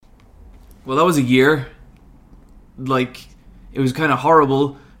Well, that was a year. Like, it was kind of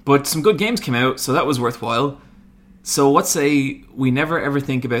horrible, but some good games came out, so that was worthwhile. So let's say we never ever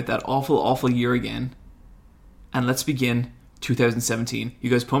think about that awful, awful year again. And let's begin 2017. You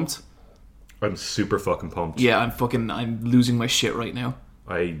guys pumped? I'm super fucking pumped. Yeah, I'm losing my shit right now.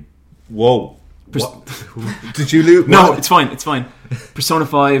 Whoa. What? Did you lose? No, it's fine. Persona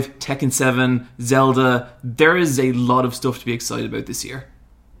 5, Tekken 7, Zelda. There is a lot of stuff to be excited about this year.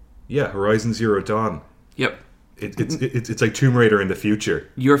 Yeah, Horizon Zero Dawn. Yep. It's like Tomb Raider in the future.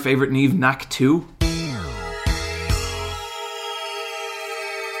 Your favorite Neve, Knack 2?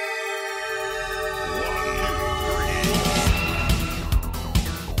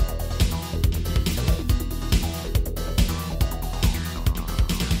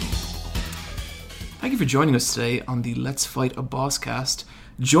 Thank you for joining us today on the Let's Fight a Boss cast.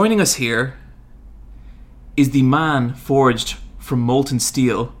 Joining us here is the man forged from molten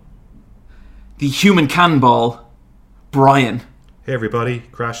steel, the human cannonball, Brian. Hey everybody,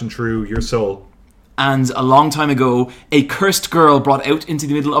 crashing through your soul. And a long time ago, a cursed girl brought out into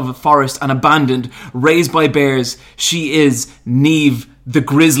the middle of a forest and abandoned, raised by bears. She is Neve the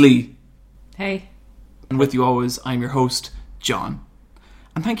Grizzly. Hey. And with you always, I'm your host, John.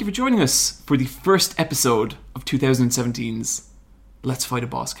 And thank you for joining us for the first episode of 2017's Let's Fight a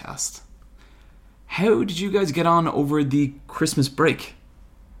Boss cast. How did you guys get on over the Christmas break?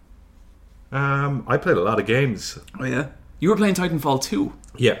 I played a lot of games. Oh yeah? You were playing Titanfall 2.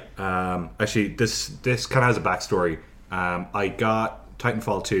 Yeah. Actually, this kind of has a backstory. I got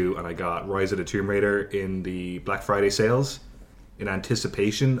Titanfall 2 and I got Rise of the Tomb Raider in the Black Friday sales in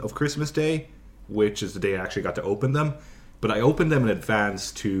anticipation of Christmas Day, which is the day I actually got to open them. But I opened them in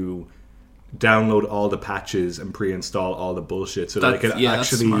advance to download all the patches and pre-install all the bullshit so that I could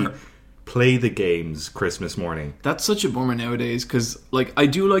actually play the games Christmas morning. That's such a bummer nowadays, because like I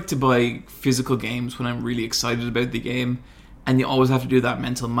do like to buy physical games when I'm really excited about the game, and you always have to do that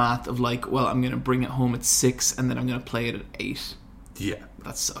mental math of like, well, I'm going to bring it home at 6 and then I'm going to play it at 8. Yeah.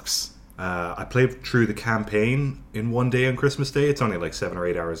 That sucks. I played through the campaign in one day on Christmas Day. It's only like 7 or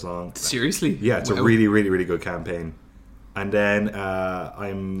 8 hours long. Seriously? Yeah, it's a really, really, really good campaign. And then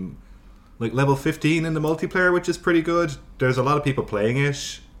I'm like level 15 in the multiplayer, which is pretty good. There's a lot of people playing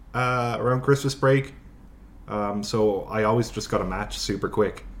it around Christmas break. So I always just got a match super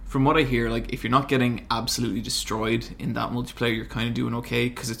quick. From what I hear, like if you're not getting absolutely destroyed in that multiplayer, you're kind of doing okay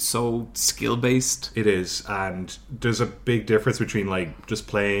because it's so skill based. It is, and there's a big difference between like just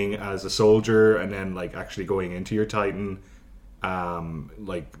playing as a soldier and then like actually going into your Titan.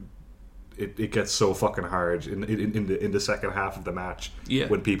 Like it gets so fucking hard in the second half of the match. Yeah.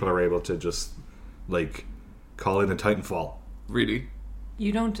 When people are able to just like call in a Titanfall. Really.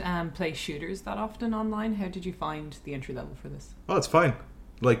 You don't play shooters that often online. How did you find the entry level for this? Oh, it's fine.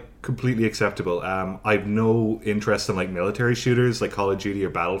 Like, completely acceptable. I've no interest in, like, military shooters, like Call of Duty or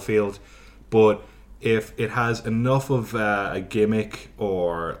Battlefield. But if it has enough of a gimmick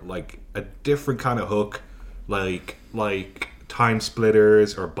or, like, a different kind of hook, like Time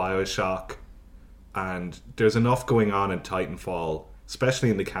Splitters or Bioshock, and there's enough going on in Titanfall,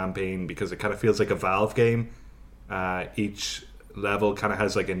 especially in the campaign, because it kind of feels like a Valve game. Each level kind of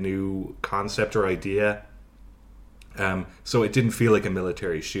has, like, a new concept or idea. So it didn't feel like a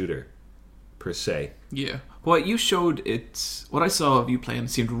military shooter per se. Yeah. What you showed, what I saw of you playing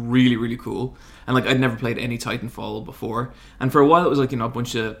seemed really, really cool. And like I'd never played any Titanfall before. And for a while it was like, you know, a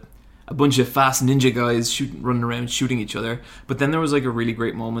bunch of fast ninja guys running around shooting each other. But then there was like a really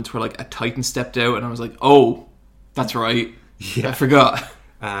great moment where like a Titan stepped out and I was like, oh, that's right. Yeah. I forgot.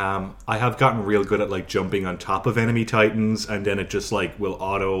 I have gotten real good at like jumping on top of enemy Titans, and then it just like will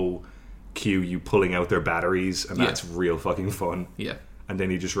auto cue you pulling out their batteries, and that's real fucking fun. Yeah. And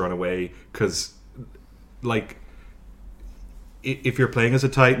then you just run away, because like if you're playing as a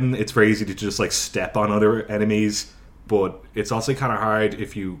Titan, it's very easy to just like step on other enemies, but it's also kind of hard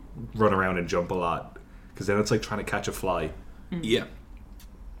if you run around and jump a lot, because then it's like trying to catch a fly. Yeah.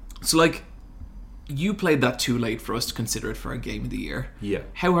 So like you played that too late for us to consider it for a game of the year. Yeah.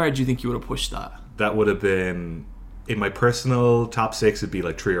 How hard do you think you would have pushed that? That would have been, in my personal top 6, it'd be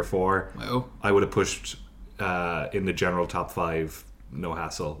like 3 or 4. Wow. I would have pushed in the general top 5, no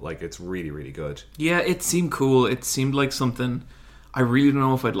hassle. Like, it's really, really good. Yeah, it seemed cool. It seemed like something. I really don't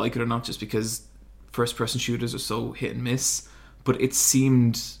know if I'd like it or not, just because first-person shooters are so hit and miss. But it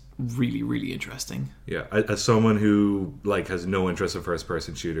seemed really, really interesting. Yeah, as someone who like has no interest in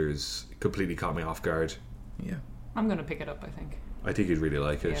first-person shooters, it completely caught me off guard. Yeah. I'm going to pick it up, I think. I think you'd really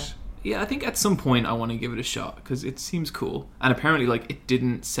like it. Yeah, I think at some point I want to give it a shot because it seems cool. And apparently, like, it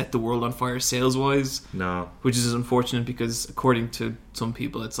didn't set the world on fire sales-wise. No. Which is unfortunate because, according to some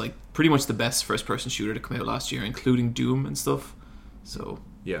people, it's like pretty much the best first-person shooter to come out last year, including Doom and stuff. So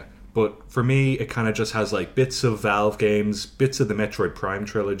yeah, but for me, it kind of just has like bits of Valve games, bits of the Metroid Prime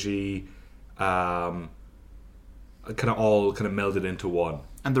trilogy, kind of all kind of melded into one.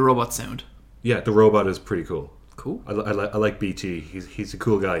 And the robot sound. Yeah, the robot is pretty cool. Cool. I like BT. He's a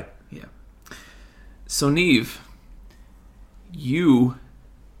cool guy. Yeah. So Neve, you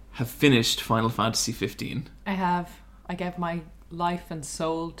have finished Final Fantasy 15. I have. I gave my life and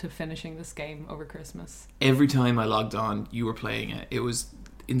soul to finishing this game over Christmas. Every time I logged on, you were playing it. It was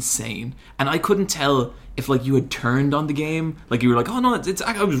insane. And I couldn't tell if like you had turned on the game, like you were like, oh no,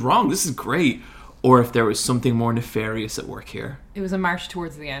 I was wrong, this is great, or if there was something more nefarious at work here. It was a march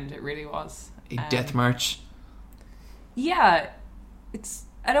towards the end, it really was. A death march. Yeah,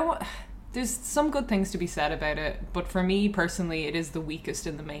 there's some good things to be said about it, but for me personally, it is the weakest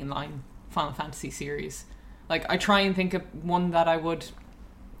in the mainline Final Fantasy series. Like, I try and think of one that I would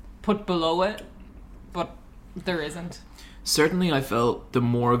put below it, but there isn't. Certainly I felt the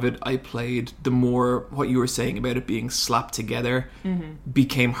more of it I played, the more what you were saying about it being slapped together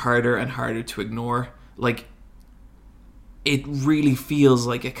became harder and harder to ignore. Like, it really feels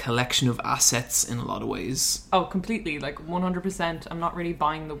like a collection of assets in a lot of ways. Oh, completely. Like, 100%. I'm not really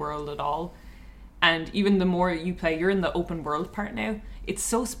buying the world at all. And even the more you play, you're in the open world part now. It's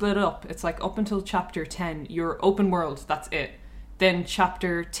so split up. It's like up until chapter 10, you're open world, that's it. Then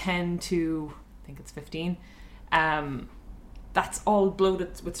chapter 10 to, I think it's 15, that's all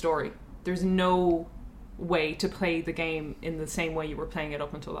bloated with story. There's no way to play the game in the same way you were playing it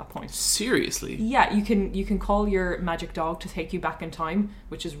up until that point. Seriously? Yeah, you can call your magic dog to take you back in time,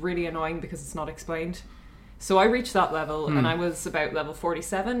 which is really annoying because it's not explained. So I reached that level and I was about level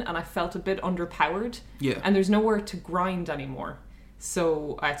 47 and I felt a bit underpowered. Yeah. And there's nowhere to grind anymore.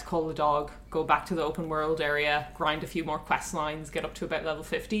 So I had to call the dog, go back to the open world area, grind a few more quest lines, get up to about level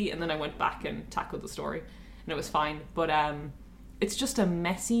 50, and then I went back and tackled the story. And it was fine. But it's just a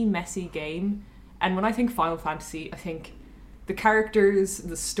messy, messy game. And when I think Final Fantasy, I think the characters,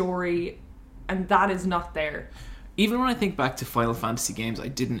 the story, and that is not there. Even when I think back to Final Fantasy games I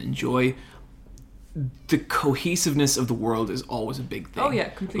didn't enjoy, the cohesiveness of the world is always a big thing. Oh yeah,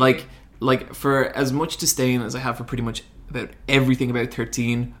 completely. Like for as much disdain as I have for pretty much about everything about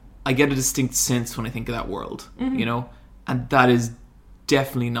 13, I get a distinct sense when I think of that world, you know? And that is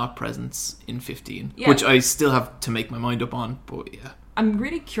definitely not present in 15, which I still have to make my mind up on, but yeah. I'm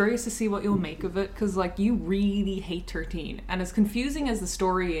really curious to see what you'll make of it, because like you really hate 13, and as confusing as the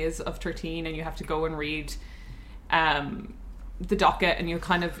story is of 13, and you have to go and read the docket and you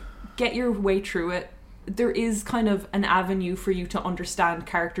kind of get your way through it, there is kind of an avenue for you to understand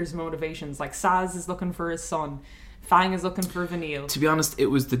characters' motivations. Like Saz is looking for his son, Fang is looking for Vanille. To be honest, it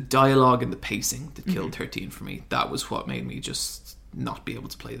was the dialogue and the pacing that killed 13 for me. That was what made me just not be able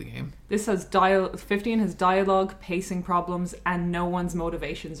to play the game. This has 15 has dialogue, pacing problems, and no one's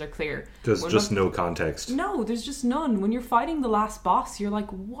motivations are clear. There's just no context. No, there's just none. When you're fighting the last boss, you're like,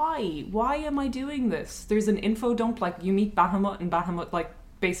 why? Why am I doing this? There's an info dump, like you meet Bahamut, and Bahamut like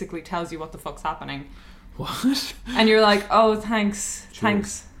basically tells you what the fuck's happening. What? And you're like, oh, thanks.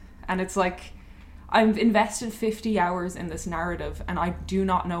 And it's like, I've invested 50 hours in this narrative and I do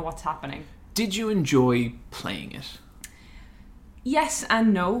not know what's happening. Did you enjoy playing it? Yes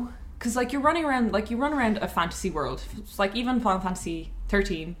and no. Because like you run around a fantasy world. It's like even Final Fantasy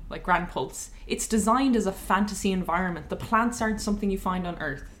 13, like Grand Pulse, it's designed as a fantasy environment. The plants aren't something you find on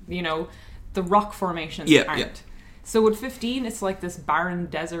Earth. You know, the rock formations aren't. Yeah. So with 15, it's like this barren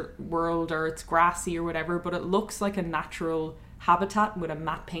desert world, or it's grassy or whatever, but it looks like a natural habitat with a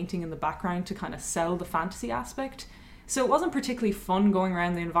matte painting in the background to kind of sell the fantasy aspect. So it wasn't particularly fun going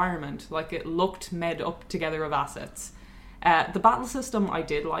around the environment. Like, it looked made up together of assets. The battle system I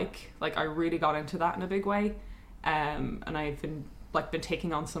did like I really got into that in a big way. And I've been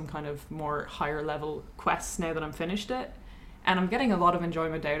taking on some kind of more higher level quests now that I'm finished it. And I'm getting a lot of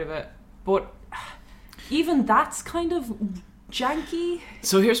enjoyment out of it. But even that's kind of janky.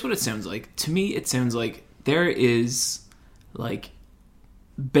 So here's what it sounds like. To me, it sounds like there is like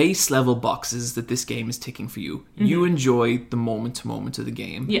base level boxes that this game is ticking for you. You enjoy the moment to moment of the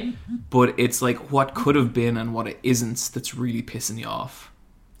game. Yeah. But it's like what could have been and what it isn't that's really pissing you off.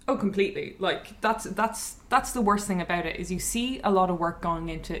 Oh, completely. Like that's the worst thing about it, is you see a lot of work going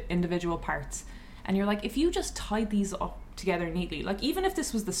into individual parts and you're like, if you just tied these up together neatly, like even if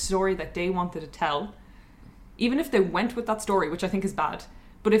this was the story that they wanted to tell, even if they went with that story, which I think is bad,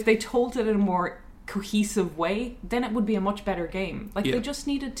 but if they told it in a more cohesive way, then it would be a much better game. Like, they just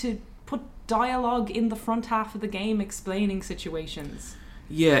needed to put dialogue in the front half of the game explaining situations.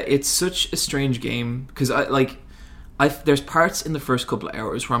 Yeah, it's such a strange game because there's parts in the first couple of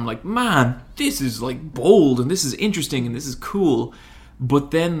hours where I'm like, man, this is like bold and this is interesting and this is cool,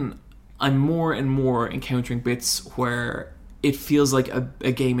 but then I'm more and more encountering bits where it feels like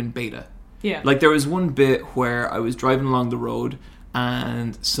a game in beta. Yeah. Like there was one bit where I was driving along the road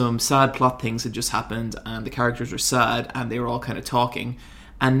and some sad plot things had just happened and the characters were sad and they were all kind of talking,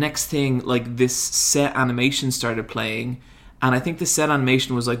 and next thing, like, this set animation started playing, and I think the set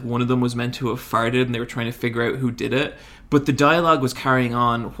animation was like one of them was meant to have farted and they were trying to figure out who did it, but the dialogue was carrying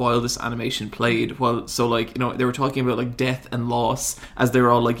on while this animation played. So like, you know, they were talking about like death and loss as they were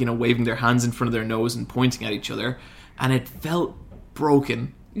all like, you know, waving their hands in front of their nose and pointing at each other, and it felt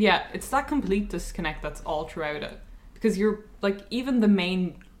broken. Yeah, it's that complete disconnect that's all throughout it. Because you're, like, even the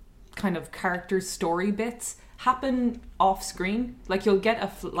main kind of character story bits happen off screen. Like, you'll get a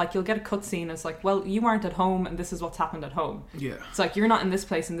cutscene as like, well, you aren't at home and this is what's happened at home. Yeah. It's like, you're not in this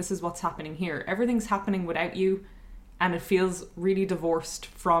place and this is what's happening here. Everything's happening without you, and it feels really divorced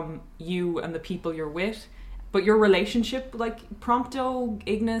from you and the people you're with. But your relationship, like Prompto,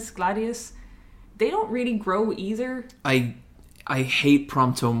 Ignis, Gladius, they don't really grow either. I hate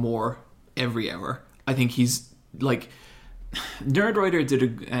Prompto more every hour. I think he's like, Nerdwriter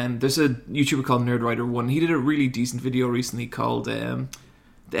did there's a YouTuber called Nerdwriter1. He did a really decent video recently called The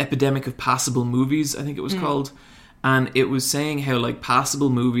Epidemic of Passable Movies, I think it was called, and it was saying how like passable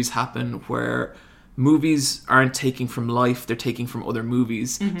movies happen where movies aren't taking from life, they're taking from other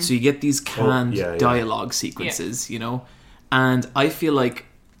movies. So you get these canned dialogue sequences, you know, and I feel like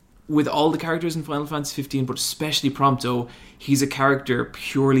with all the characters in Final Fantasy 15, but especially Prompto, he's a character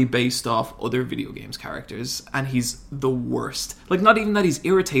purely based off other video games characters, and he's the worst. Like, not even that he's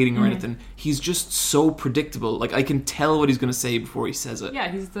irritating or anything, he's just so predictable. Like, I can tell what he's going to say before he says it.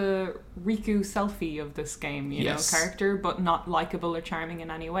 Yeah, he's the Riku selfie of this game, you know, character, but not likable or charming in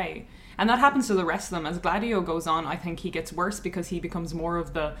any way. And that happens to the rest of them. As Gladio goes on, I think he gets worse because he becomes more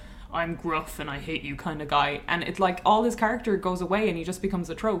of the I'm gruff and I hate you kind of guy, and it's like all his character goes away and he just becomes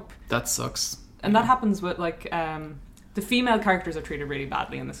a trope. That sucks. And that happens with like the female characters are treated really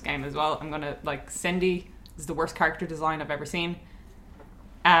badly in this game as well. I'm gonna like Cindy is the worst character design I've ever seen.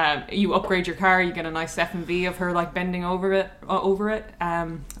 You upgrade your car, you get a nice FMV of her like bending over it.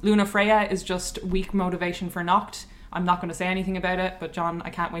 Luna Freya is just weak motivation for Noct. I'm not going to say anything about it, but John, I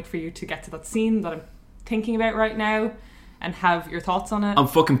can't wait for you to get to that scene that I'm thinking about right now and have your thoughts on it. I'm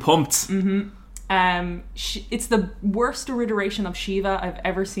fucking pumped. It's the worst iteration of Shiva I've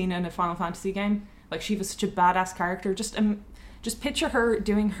ever seen in a Final Fantasy game. Like, Shiva's such a badass character. Just picture her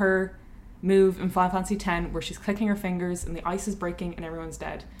doing her move in Final Fantasy X where she's clicking her fingers and the ice is breaking and everyone's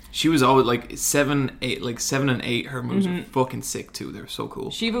dead. She was always like 7 and 8. Her moves are fucking sick too. They're so cool.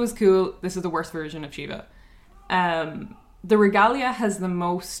 Shiva was cool. This is the worst version of Shiva. The Regalia has the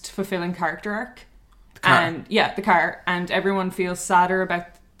most fulfilling character arc. The car. And everyone feels sadder about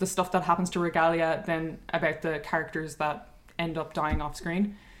the stuff that happens to Regalia than about the characters that end up dying off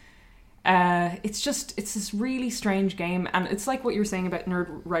screen. It's this really strange game, and it's like what you're saying about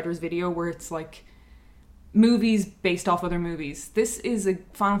Nerdwriter's video, where it's like movies based off other movies. This is a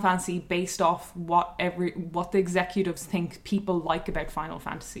Final Fantasy based off what the executives think people like about Final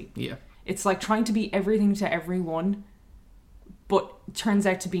Fantasy. Yeah. It's like trying to be everything to everyone, but turns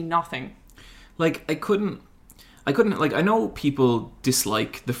out to be nothing. Like, I couldn't, like, I know people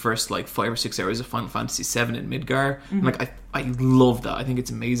dislike the first, like, 5 or 6 hours of Final Fantasy VII in Midgar. Mm-hmm. Mm-hmm. I love that. I think it's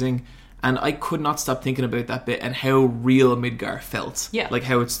amazing. And I could not stop thinking about that bit and how real Midgar felt. Yeah. Like,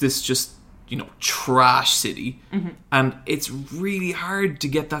 how it's this just, you know, trash city. Mm-hmm. And it's really hard to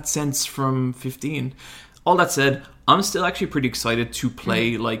get that sense from 15. All that said, I'm still actually pretty excited to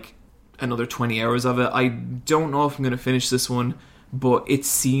play, like, another 20 hours of it. I don't know if I'm going to finish this one, but it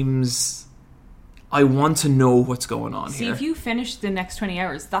seems... I want to know what's going on here. See, if you finish the next 20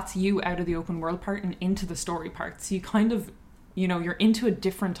 hours, that's you out of the open world part and into the story part. So you kind of, you know, you're into a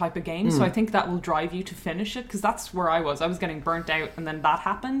different type of game. So I think that will drive you to finish it, because that's where I was. I was getting burnt out, and then that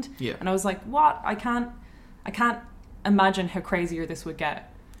happened. Yeah. And I was like, what? I can't imagine how crazier this would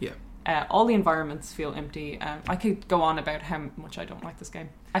get. Yeah. All the environments feel empty. I could go on about how much I don't like this game.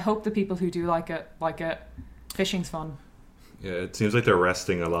 I hope the people who do like it. Fishing's fun. Yeah, it seems like they're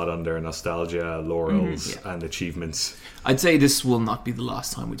resting a lot on their nostalgia, laurels, and achievements. I'd say this will not be the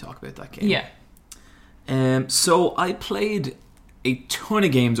last time we talk about that game. Yeah. So I played a ton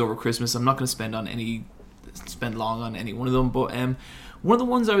of games over Christmas. I'm not going to spend long on any one of them, but one of the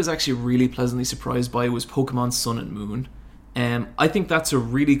ones I was actually really pleasantly surprised by was Pokemon Sun and Moon. I think that's a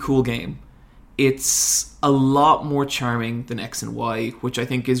really cool game. it's a lot more charming than X and Y, which I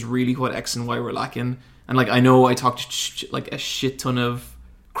think is really what X and Y were lacking. And like, I know I talked like a shit ton of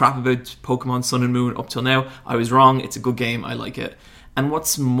crap about Pokemon Sun and Moon up till now. I was wrong. It's a good game. I like it. And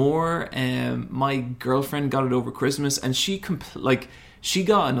what's more, my girlfriend got it over Christmas, and she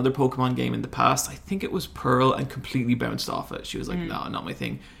got another Pokemon game in the past. I think it was Pearl, and completely bounced off it. She was like, "No, not my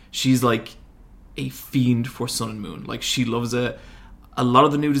thing." She's like a fiend for Sun and Moon. Like, she loves it. A lot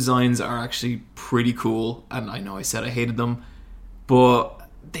of the new designs are actually pretty cool, and I know I said I hated them, but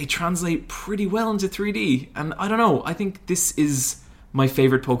they translate pretty well into 3D. And I don't know. I think this is my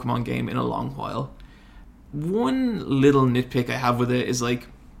favorite Pokemon game in a long while. One little nitpick I have with it is, like,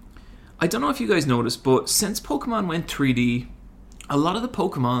 I don't know if you guys noticed, but since Pokemon went 3D, a lot of the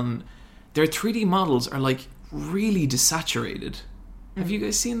Pokemon, their 3D models are like really desaturated. Have you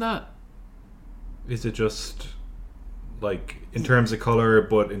guys seen that? Is it just like in terms of color,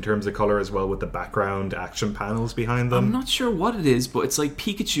 but in terms of color as well with the background action panels behind them? I'm not sure what it is, but it's like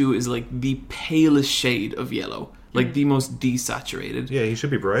Pikachu is like the palest shade of yellow, like the most desaturated. Yeah, he should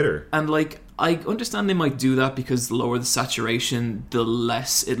be brighter. And like, I understand they might do that because the lower the saturation, the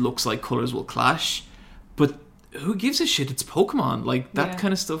less it looks like colors will clash. But who gives a shit? It's Pokemon. Like, that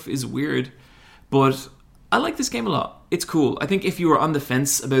kind of stuff is weird. But I like this game a lot. It's cool. I think if you were on the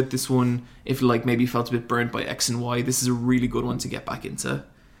fence about this one, if like maybe felt a bit burnt by X and Y, this is a really good one to get back into.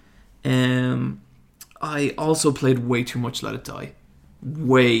 I also played way too much Let It Die.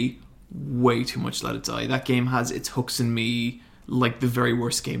 Way too much Let It Die. That game has its hooks in me like the very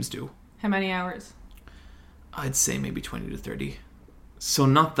worst games do. How many hours? I'd say maybe 20 to 30. So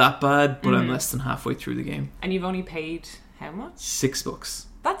not that bad, but I'm less than halfway through the game. And you've only paid how much? $6.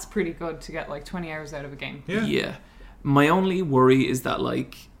 That's pretty good to get like 20 hours out of a game. Yeah. My only worry is that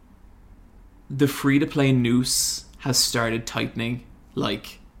like the free-to-play noose has started tightening.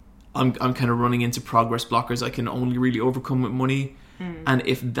 Like, I'm kind of running into progress blockers I can only really overcome with money. And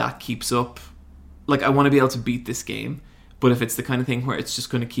if that keeps up, like, I want to be able to beat this game. But if it's the kind of thing where it's just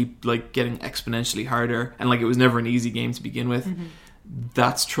going to keep like getting exponentially harder, and like it was never an easy game to begin with,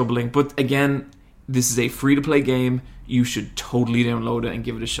 that's troubling. But again, this is a free-to-play game. You should totally download it and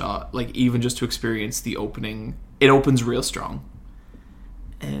give it a shot. Like, even just to experience the opening. It opens real strong.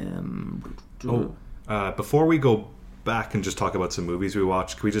 Before we go back and just talk about some movies we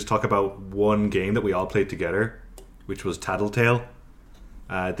watched, can we just talk about one game that we all played together, which was Tattletale?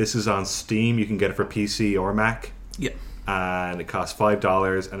 This is on Steam. You can get it for PC or Mac. Yeah. And it costs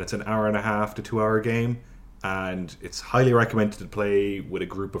 $5, and it's an hour and a half to 2 hour game, and it's highly recommended to play with a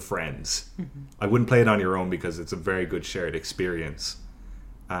group of friends. I wouldn't play it on your own because it's a very good shared experience.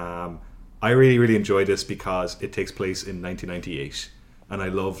 I really enjoy this because it takes place in 1998, and I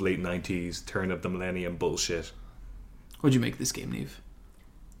love late 90s turn of the millennium bullshit. What'd you make of this game, Niamh?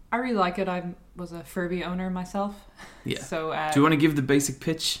 I really like it. I was a Furby owner myself. Yeah. So do you want to give the basic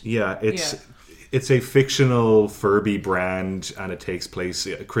pitch? Yeah, it's a fictional Furby brand, and it takes place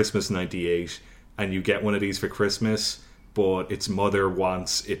at Christmas 98, and you get one of these for Christmas, but its mother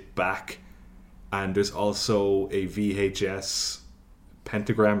wants it back. And there's also a VHS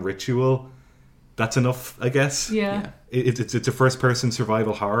pentagram ritual. That's enough, I guess. Yeah. It's a first-person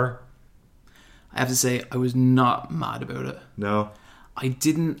survival horror. I have to say, I was not mad about it. No. I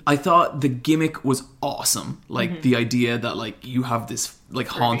thought the gimmick was awesome. Like, the idea that, like, you have this, like,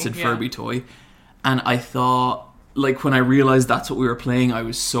 haunted Furby toy. And I thought, like, when I realized that's what we were playing, I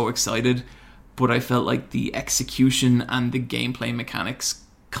was so excited. But I felt like the execution and the gameplay mechanics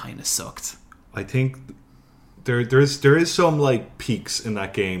kind of sucked. I think there is some, like, peaks in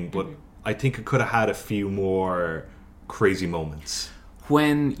that game, but I think it could have had a few more crazy moments.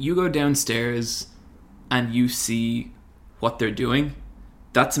 When you go downstairs and you see what they're doing,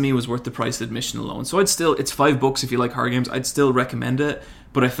 that to me was worth the price of admission alone. So it's $5 if you like horror games. I'd still recommend it,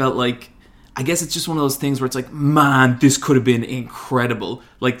 but I felt like, I guess it's just one of those things where it's like, man, this could have been incredible.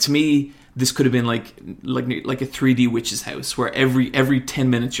 Like, to me, this could have been like a 3D witch's house where every 10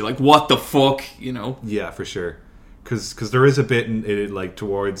 minutes you're like, what the fuck, you know? Yeah, for sure. Because there is a bit in it, like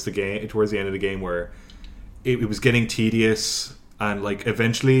towards the end of the game where it was getting tedious, and like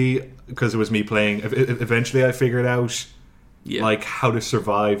eventually, because it was me playing, eventually I figured out like how to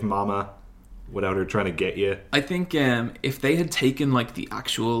survive Mama without her trying to get you. I think if they had taken like the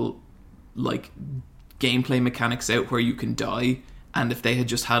actual like gameplay mechanics out where you can die, and if they had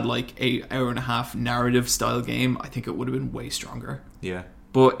just had like a hour and a half narrative style game, I think it would have been way stronger. Yeah.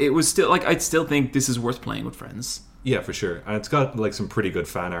 But it was still like, I'd still think this is worth playing with friends. Yeah, for sure. And it's got like some pretty good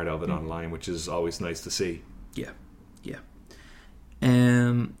fan art of it online, which is always nice to see. Yeah.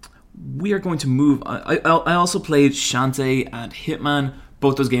 We are going to move. I also played Shantae and Hitman.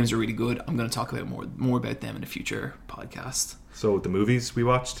 both those games are really good. I'm going to talk about more about them in a future podcast. So the movies we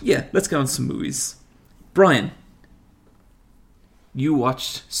watched? Yeah, let's get on to some movies. Brian, you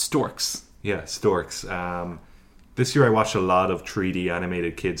watched Storks. Yeah, Storks. This year I watched a lot of 3D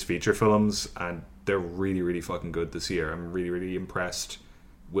animated kids feature films, and they're really, really fucking good this year. I'm really, really impressed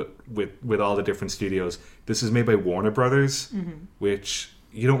with all the different studios. This is made by Warner Brothers, which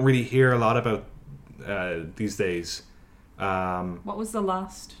you don't really hear a lot about these days. What was the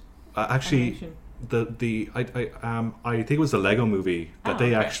last? Actually, animation? I think it was the Lego Movie that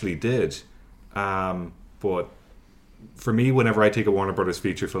they okay. actually did. But for me, whenever I take a Warner Brothers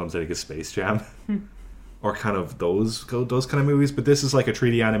feature films, I think it's Space Jam. Or kind of those kind of movies. But this is like a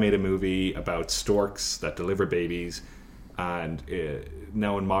 3D animated movie about storks that deliver babies. And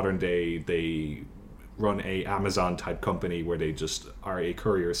now in modern day, they run a Amazon type company where they just are a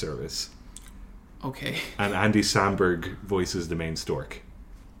courier service. Okay. And Andy Samberg voices the main stork.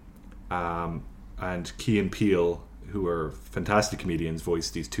 And Key and Peele, who are fantastic comedians,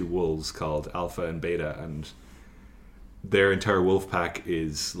 voice these two wolves called Alpha and Beta, and their entire wolf pack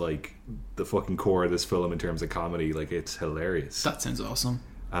is like the fucking core of this film in terms of comedy. Like, it's hilarious. That sounds awesome.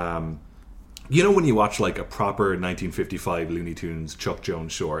 You know when you watch like a proper 1955 Looney Tunes Chuck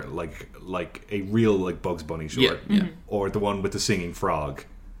Jones short, like a real like Bugs Bunny short, Yeah. or the one with the singing frog.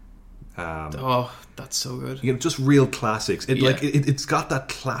 Oh, that's so good. You know, just real classics. Yeah. It's got that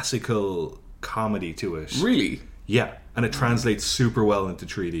classical comedy to it. Really? Yeah, and it translates super well into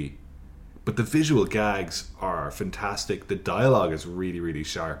 3D. But the visual gags are fantastic. The dialogue is really, really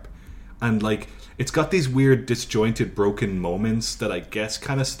sharp. And like, it's got these weird disjointed broken moments that I guess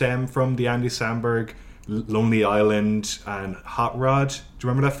kind of stem from the Andy Samberg Lonely Island and Hot Rod. Do you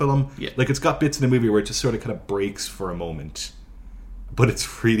remember that film? Yeah. Like, it's got bits in the movie where it just sort of kind of breaks for a moment. But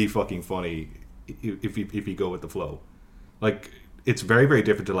it's really fucking funny if you go with the flow. Like, it's very, very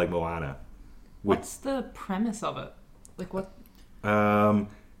different to like Moana. What's the premise of it? Like what? Um,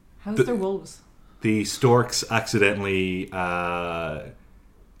 How's The- there wolves? the storks accidentally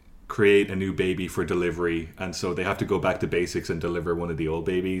create a new baby for delivery, and so they have to go back to basics and deliver one of the old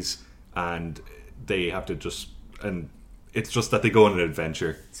babies, and they have to and it's just that they go on an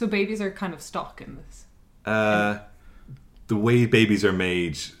adventure. So babies are kind of stock in this. The way babies are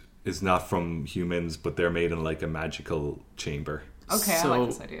made is not from humans, but they're made in like a magical chamber. Okay, I So- like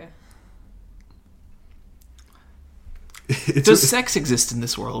this idea. Does sex exist in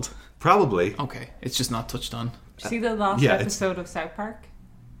this world? Probably. Okay, it's just not touched on. Did you see the last yeah, it's- episode of South Park?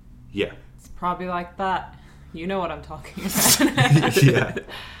 Yeah. It's probably like that. You know what I'm talking about. Yeah.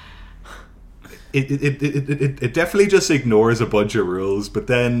 It definitely just ignores a bunch of rules, but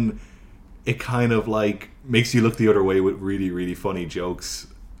then it kind of like makes you look the other way with really, really funny jokes,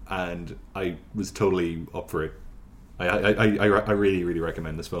 and I was totally up for it. I really, really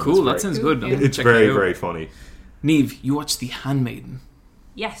recommend this film. Cool, that It's sounds Cool. good. Yeah. I'll it's check very, it out. very funny. Neve, you watched The Handmaiden.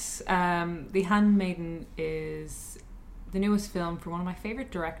 Yes, The Handmaiden is the newest film from one of my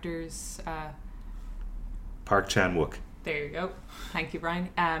favourite directors. Park Chan-wook. There you go. Thank you, Brian.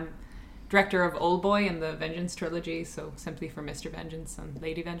 Director of Old Boy and the Vengeance trilogy, so Simply for Mr. Vengeance and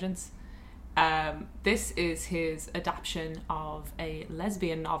Lady Vengeance. This is his adaptation of a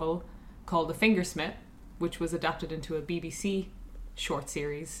lesbian novel called The Fingersmith, which was adapted into a BBC short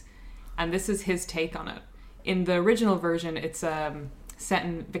series. And this is his take on it. In the original version, it's set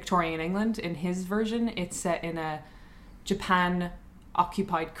in Victorian England. In his version, it's set in a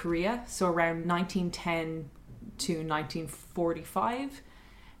Japan-occupied Korea, so around 1910 to 1945.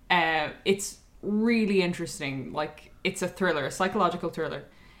 It's really interesting. Like, it's a thriller, a psychological thriller.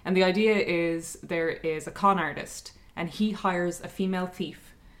 And the idea is there is a con artist, and he hires a female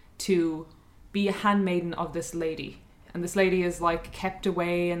thief to be a handmaiden of this lady. And this lady is like kept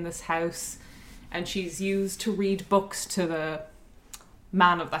away in this house, and she's used to read books to the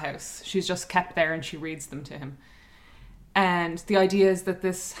man of the house. She's just kept there and she reads them to him. And the idea is that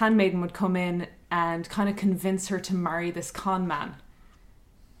this handmaiden would come in and kind of convince her to marry this con man.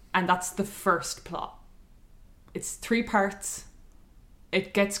 And that's the first plot. It's 3 parts.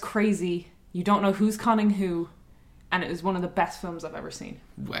 It gets crazy. You don't know who's conning who. And it is one of the best films I've ever seen.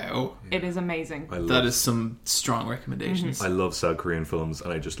 Wow. It is amazing. That is some strong recommendations. I love South Korean films,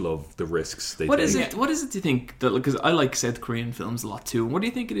 and I just love the risks they What take. is it? What is it? Do you think that? Because I like South Korean films a lot too. What do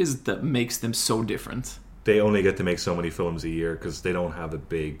you think it is that makes them so different? They only get to make so many films a year because they don't have a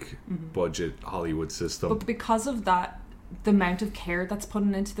big budget Hollywood system. But because of that, the amount of care that's put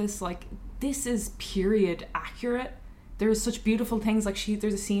into this, like, this is period accurate. There's such beautiful things, like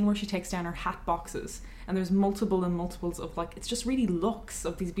there's a scene where she takes down her hat boxes, and there's multiple and multiples of, like, it's just really looks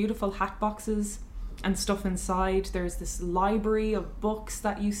of these beautiful hat boxes. and stuff inside. There's this library of books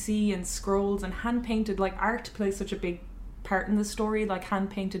that you see and scrolls and hand-painted, like art plays such a big part in the story, like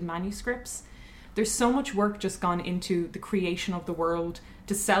hand-painted manuscripts. There's so much work just gone into the creation of the world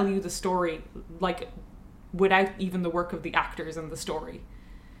to sell you the story, like without even the work of the actors in the story.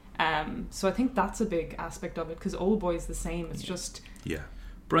 So I think that's a big aspect of it, because Oldboy's the same. It's just Yeah.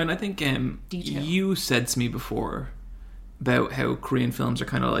 Brian, I think Detail. you said to me before about how Korean films are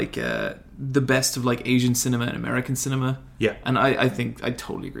kind of like the best of like Asian cinema and American cinema. Yeah. And I think I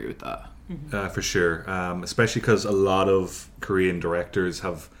totally agree with that. For sure. Especially because a lot of Korean directors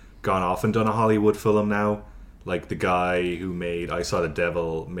have gone off and done a Hollywood film now. Like the guy who made I Saw the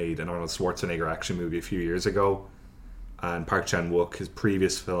Devil made an Arnold Schwarzenegger action movie a few years ago. And Park Chan-wook, his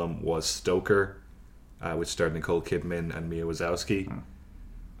previous film was Stoker, which starred Nicole Kidman and Mia Wazowski.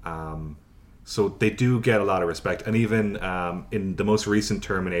 So they do get a lot of respect. And even in the most recent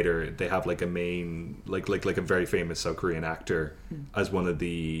Terminator, they have like a main, like a very famous South Korean actor as one of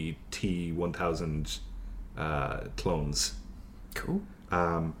the T-1000 clones. Cool.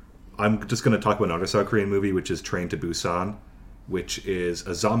 I'm just going to talk about another South Korean movie, which is Train to Busan, which is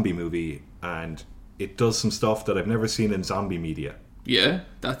a zombie movie, and it does some stuff that I've never seen in zombie media. Yeah,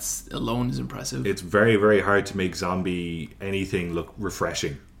 that's alone is impressive. It's very, very hard to make zombie anything look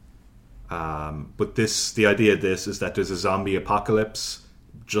refreshing. But the idea of this is that there's a zombie apocalypse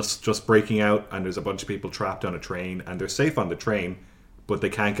just breaking out, and there's a bunch of people trapped on a train, and they're safe on the train, but they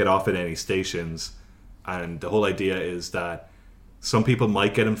can't get off at any stations. And the whole idea is that some people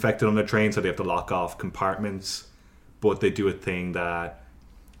might get infected on the train, so they have to lock off compartments. But they do a thing that,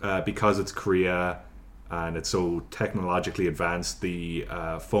 because it's Korea and it's so technologically advanced, the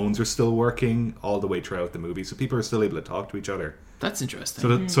phones are still working all the way throughout the movie, so people are still able to talk to each other. That's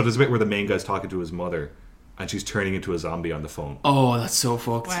interesting. So there's a bit where the main guy's talking to his mother, and she's turning into a zombie on the phone. Oh, that's so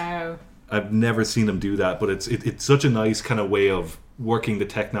fucked. wow. I've never seen them do that, but it's such a nice kind of way of working the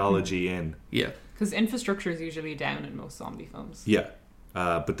technology in. Yeah. Because infrastructure is usually down in most zombie films. Yeah.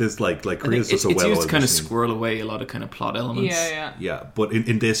 But this like I think Korea's it's just a well used to kind of machine. squirrel away a lot of kind of plot elements. Yeah. Yeah, but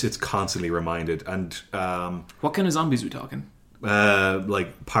in this it's constantly reminded, and What kind of zombies are we talking?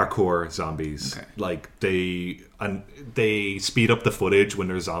 like parkour zombies. Okay. Like they speed up the footage when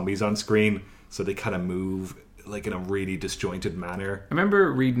there's zombies on screen, so they kind of move like in a really disjointed manner. I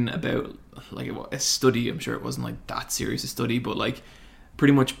remember reading about like a study. I'm sure it wasn't like that serious a study, but like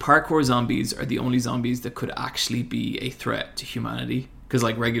pretty much parkour zombies are the only zombies that could actually be a threat to humanity. Because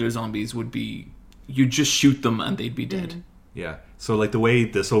like regular zombies would be, you just shoot them and they'd be dead. Yeah. So like the way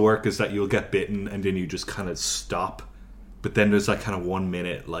this will work is that you'll get bitten and then you just kind of stop. But then there's that kind of 1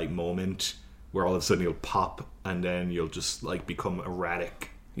 minute like moment where all of a sudden you'll pop and then you'll just like become erratic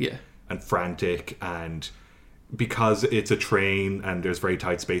Yeah. and frantic, and because it's a train and there's very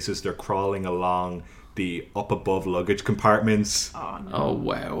tight spaces, they're crawling along the up above luggage compartments. Oh, no. Oh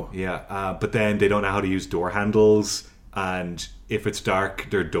wow. Yeah, but then they don't know how to use door handles, and if it's dark,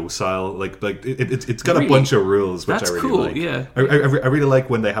 they're docile. Like it's got Really? a bunch of rules, which That's I really cool, like. yeah. I really like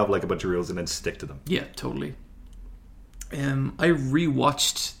when they have like a bunch of rules and then stick to them. Yeah, totally. I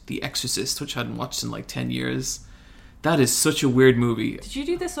rewatched The Exorcist, which I hadn't watched in like 10 years. That is such a weird movie. Did you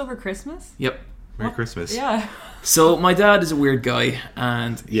do this over Christmas? Yep. Merry Christmas. Yeah. So my dad is a weird guy,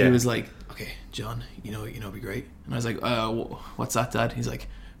 and Yeah. he was like, "Okay, John, it'd be great." And I was like, "What's that, Dad?" He's like,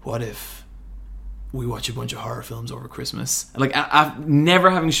 "What if we watch a bunch of horror films over Christmas?" And like, I've never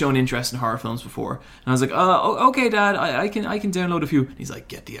having shown interest in horror films before, and I was like, okay, Dad, I can download a few." And he's like,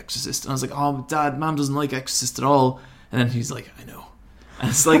 "Get The Exorcist," and I was like, "Oh, Dad, Mom doesn't like Exorcist at all." And then he's like, "I know," and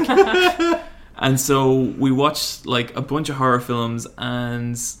it's like, and so we watched like a bunch of horror films,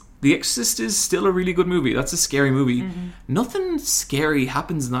 and The Exorcist is still a really good movie. That's a scary movie. Nothing scary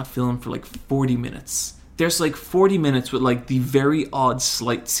happens in that film for like 40 minutes. There's like 40 minutes with like the very odd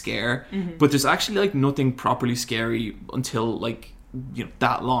slight scare, but there's actually like nothing properly scary until like,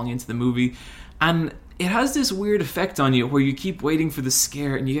 that long into the movie. And it has this weird effect on you where you keep waiting for the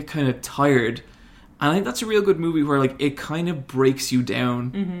scare and you get kind of tired. And I think that's a real good movie where like it kind of breaks you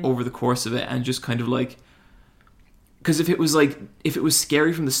down over the course of it, and just kind of like, because if it was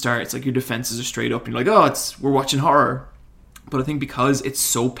scary from the start, it's like your defenses are straight up and you're like, we're watching horror. But I think because it's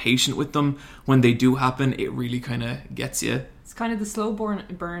so patient with them, when they do happen, it really kind of gets you. It's kind of the slow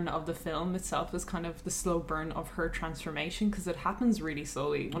burn of the film itself is kind of the slow burn of her transformation, because it happens really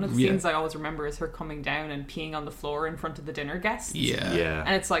slowly. One of the scenes I always remember is her coming down and peeing on the floor in front of the dinner guests. Yeah.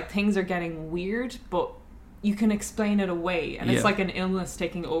 And it's like things are getting weird, but you can explain it away, and it's like an illness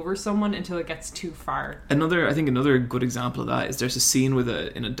taking over someone until it gets too far. I think another good example of that is there's a scene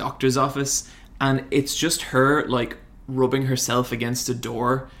in a doctor's office, and it's just her like rubbing herself against a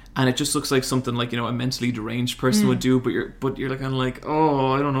door, and it just looks like something like, you know, a mentally deranged person would do. But you're like kind of like,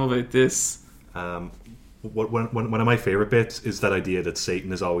 oh, I don't know about this. One of my favorite bits is that idea that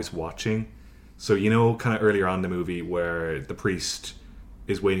Satan is always watching. So, you know, kind of earlier on in the movie where the priest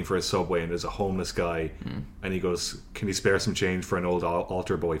is waiting for a subway and there's a homeless guy and he goes, can you spare some change for an old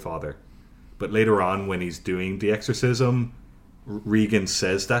altar boy father? But later on when he's doing the exorcism, Regan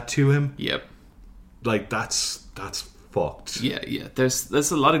says that to him. Yep. Like, that's fucked. Yeah.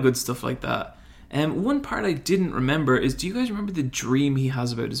 There's a lot of good stuff like that. One part I didn't remember is, do you guys remember the dream he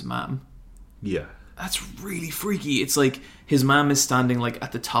has about his mom? Yeah. That's really freaky. It's like his mom is standing like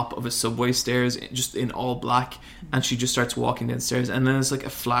at the top of a subway stairs, just in all black, and she just starts walking downstairs, and then there's like a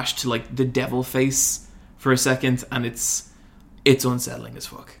flash to like the devil face for a second, and it's unsettling as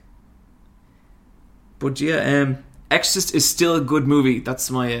fuck. But yeah, Exorcist is still a good movie. That's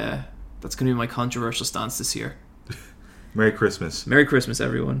my that's going to be my controversial stance this year. Merry Christmas. Merry Christmas,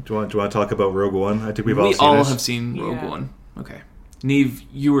 everyone. Do you want to talk about Rogue One? I think we all all have seen Rogue Yeah. One. Okay. Neve,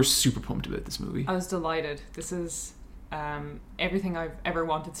 you were super pumped about this movie. I was delighted. This is everything I've ever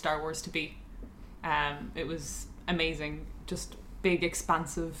wanted Star Wars to be. It was amazing. Just big,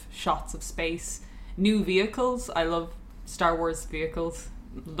 expansive shots of space. New vehicles. I love Star Wars vehicles.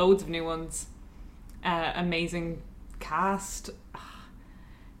 Loads of new ones. Amazing cast.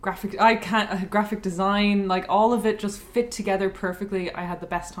 Graphic design. Like, all of it just fit together perfectly. I had the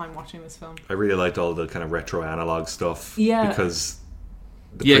best time watching this film. I really liked all the kind of retro analog stuff. Yeah. Because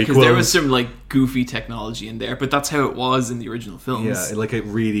because there was some like goofy technology in there, but that's how it was in the original films. Yeah, like it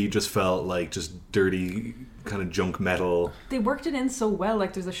really just felt like just dirty kind of junk metal. They worked it in so well.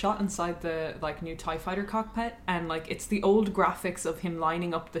 Like, there's a shot inside the like new TIE fighter cockpit, and like it's the old graphics of him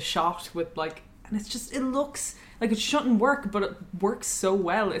lining up the shot with like, and it's just, it looks like it shouldn't work, but it works so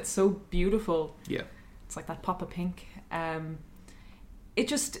well. It's so beautiful. Yeah. It's like that pop of pink.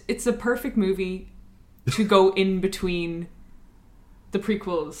 It's a perfect movie to go in between the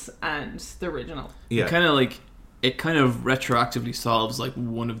prequels and the original. Yeah. It kind of retroactively solves like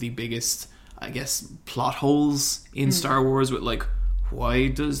one of the biggest, I guess, plot holes in Star Wars, with like, why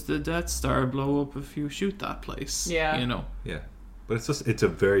does the Death Star blow up if you shoot that place? Yeah. You know? Yeah. But it's a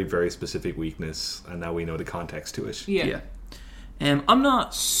very, very specific weakness, and now we know the context to it. Yeah. I'm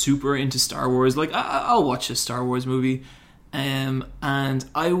not super into Star Wars. Like, I'll watch a Star Wars movie. And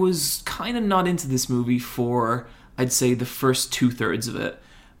I was kind of not into this movie for, I'd say, the first 2/3 of it.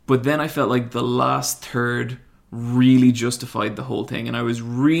 But then I felt like the last third really justified the whole thing. And I was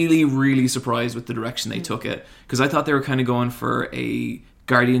really, really surprised with the direction they took it. Because I thought they were kind of going for a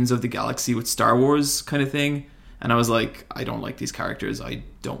Guardians of the Galaxy with Star Wars kind of thing. And I was like, I don't like these characters. I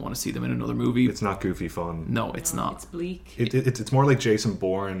don't want to see them in another movie. It's not goofy fun. No, it's not. It's bleak. It's more like Jason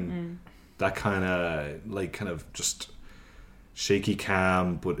Bourne, that kind of just shaky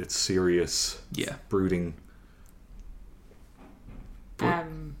cam, but it's serious. Yeah. Brooding.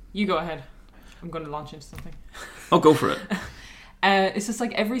 You go ahead. I'm going to launch into something. Oh, go for it. It's just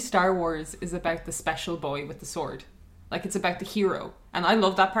like every Star Wars is about the special boy with the sword. Like, it's about the hero. And I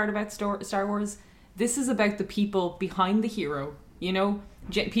love that part about Star Wars. This is about the people behind the hero. You know,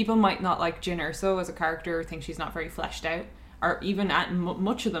 people might not like Jyn Erso as a character, think she's not very fleshed out, or even at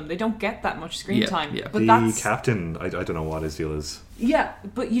much of them, they don't get that much screen time. Yeah. But The captain, I don't know what his deal is. Yeah,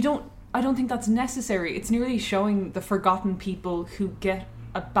 but I don't think that's necessary. It's nearly showing the forgotten people who get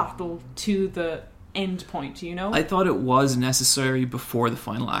a battle to the end point, you know? I thought it was necessary before the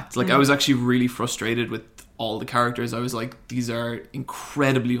final act. Like, I was actually really frustrated with all the characters. I was like, these are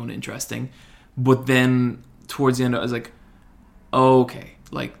incredibly uninteresting. But then towards the end, I was like, okay,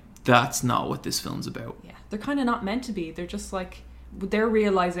 like, that's not what this film's about. Yeah, they're kind of not meant to be. They're just like, their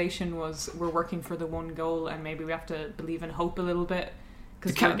realization was, we're working for the one goal, and maybe we have to believe in hope a little bit.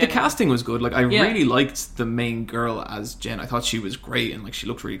 The casting was good. Like, I really liked the main girl as Jen. I thought she was great, and like, she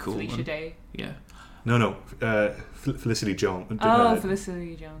looked really cool. Felicia Day. Yeah. No. Felicity Jones.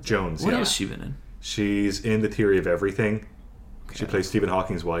 Felicity Jones. Jones. What yeah. else has she been in? She's in The Theory of Everything. Okay. She plays Stephen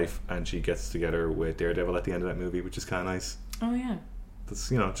Hawking's wife, and she gets together with Daredevil at the end of that movie, which is kind of nice. Oh yeah. That's,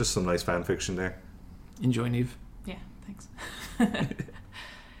 just some nice fan fiction there. Enjoy, Neve. Yeah, thanks.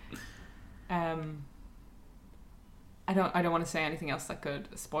 I don't want to say anything else that could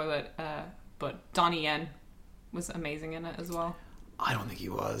spoil it, but Donnie Yen was amazing in it as well. I don't think he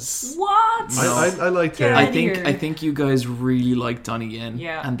was. What? No. I liked him. Get out. I think you guys really like Donnie Yen.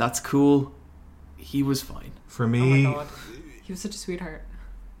 Yeah. And that's cool. He was fine. For Oh me, my god, he was such a sweetheart.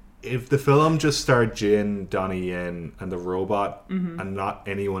 if the film just starred Jin, Donnie Yen, and the robot, and not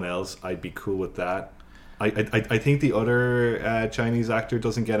anyone else, I'd be cool with that. I think the other Chinese actor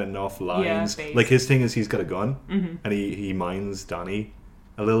doesn't get enough lines. Base. Like, his thing is he's got a gun, and he mines Donnie.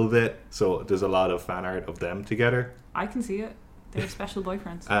 a little bit. So there's a lot of fan art of them together. I can see it. They're special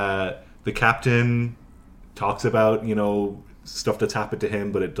boyfriends. The captain talks about, stuff that's happened to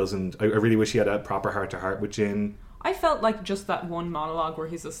him, but it doesn't. I really wish he had a proper heart-to-heart with Jin. I felt like just that one monologue where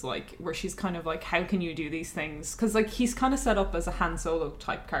he's just like, where she's kind of like, how can you do these things? Because like he's kind of set up as a Han Solo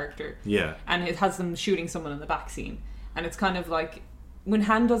type character. Yeah. And it has them shooting someone in the back scene. And it's kind of like, when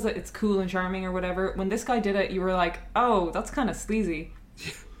Han does it, it's cool and charming or whatever. When this guy did it, you were like, oh, that's kind of sleazy.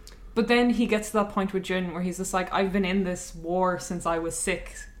 But then he gets to that point with Jin where he's just like, I've been in this war since I was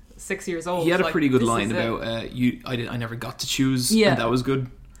 6 years old. He had a like, pretty good this line is about I never got to choose. Yeah. And that was good.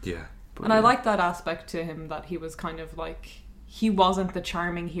 Yeah. But, And I like that aspect to him, that he was kind of like, he wasn't the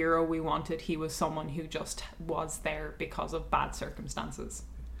charming hero we wanted. He was someone who just was there because of bad circumstances.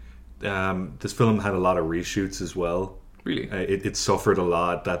 This film had a lot of reshoots as well. Really? It suffered a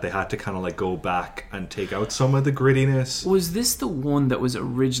lot, that they had to kind of like go back and take out some of the grittiness. Was this the one that was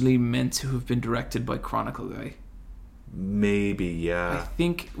originally meant to have been directed by Chronicle Guy? Maybe, I yeah.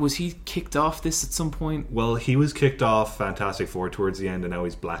 think, was he kicked off this at some point? Well, he was kicked off Fantastic Four towards the end, and now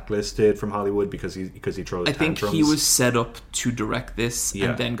he's blacklisted from Hollywood because he throws I think tantrums. he was set up to direct this Yeah.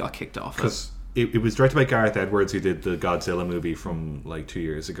 and then got kicked off. Because it was directed by Gareth Edwards, who did the Godzilla movie from like 2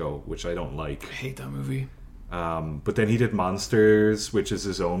 years ago, which I don't like. I hate that movie. But then he did Monsters, which is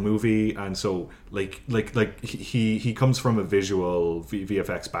his own movie, and so like he comes from a visual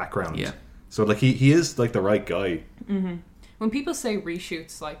VFX background. Yeah. So like he is like the right guy. Mm-hmm. When people say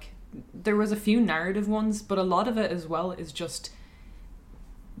reshoots, like there was a few narrative ones, but a lot of it as well is just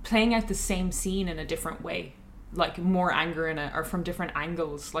playing out the same scene in a different way, like more anger in it or from different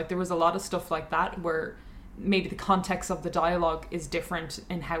angles. Like there was a lot of stuff like that where maybe the context of the dialogue is different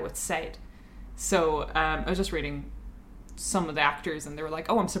in how it's said. So I was just reading some of the actors and they were like,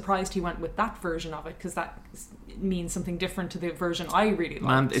 oh, I'm surprised he went with that version of it because that means something different to the version I really liked.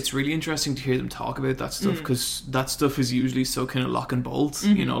 Man, it's really interesting to hear them talk about that stuff because that stuff is usually so kind of lock and bolt.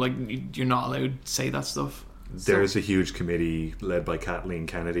 You know, like you're not allowed to say that stuff. There's a huge committee led by Kathleen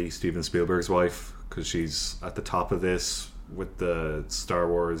Kennedy, Steven Spielberg's wife, because she's at the top of this with the Star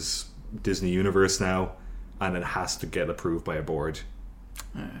Wars Disney universe now, and it has to get approved by a board.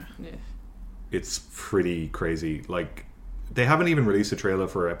 Yeah. It's pretty crazy. Like, they haven't even released a trailer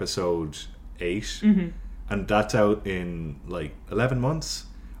for episode 8, and that's out in like 11 months.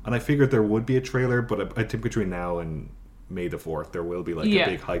 And I figured there would be a trailer, but I think between now and May the 4th there will be like a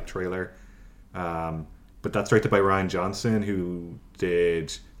big hype trailer. But that's directed by Rian Johnson, who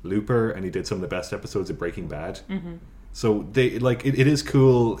did Looper, and he did some of the best episodes of Breaking Bad. So they like it is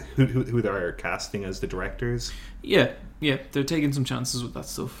cool who they're casting as the directors. Yeah, they're taking some chances with that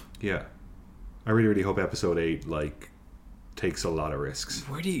stuff. Yeah, I really hope episode 8 like takes a lot of risks.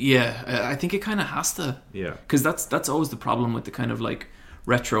 Where do you? Yeah, I think it kind of has to. Yeah, because that's always the problem with the kind of like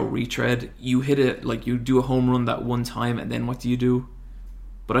retro retread. You hit it, like you do a home run that one time, and then what do you do?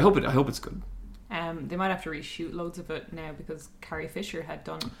 But I hope it's good. They might have to reshoot loads of it now because Carrie Fisher had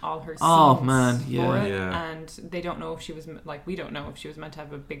done all her scenes yeah. for it, Yeah. and they don't know if she was like, we don't know if she was meant to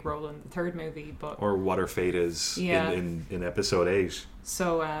have a big role in the third movie, but or what her fate is in episode 8.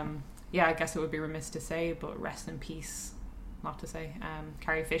 so yeah, I guess it would be remiss to say, but rest in peace. Not to say,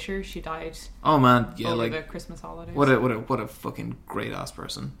 Carrie Fisher, she died. Oh man, yeah, over like the Christmas holidays. what a fucking great ass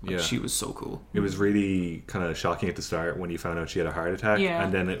person. Like, Yeah. she was so cool. It was really kind of shocking at the start when you found out she had a heart attack, Yeah.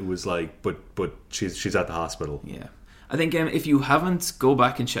 and then it was like, but she's at the hospital. Yeah, I think if you haven't, go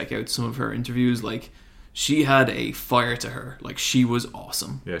back and check out some of her interviews. Like, she had a fire to her. Like, she was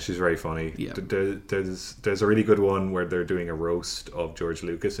awesome. Yeah, she's very funny. Yeah. There's a really good one where they're doing a roast of George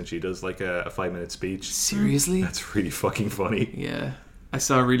Lucas, and she does like a 5-minute speech. Seriously? That's really fucking funny. Yeah. I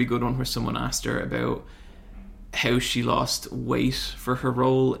saw a really good one where someone asked her about how she lost weight for her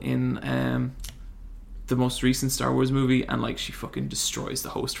role in the most recent Star Wars movie, and like she fucking destroys the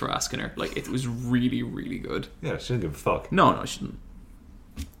host for asking her. Like, it was really, really good. Yeah, she doesn't give a fuck. No, I shouldn't.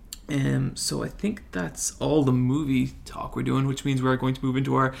 So I think that's all the movie talk we're doing, which means we're going to move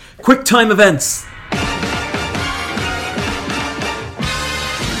into our quick time events.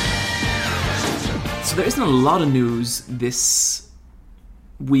 So there isn't a lot of news this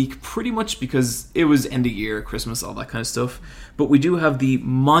week, pretty much because it was end of year, Christmas, all that kind of stuff. But we do have the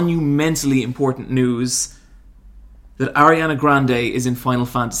monumentally important news that Ariana Grande is in Final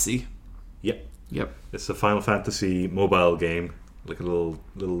Fantasy. Yep. It's a Final Fantasy mobile game, like a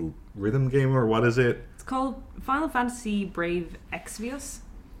little rhythm game, or what is it? It's called Final Fantasy Brave Exvius,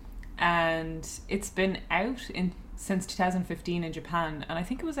 and it's been out since 2015 in Japan, and I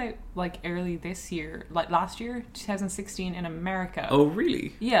think it was out like early this year, like last year, 2016 in America. Oh,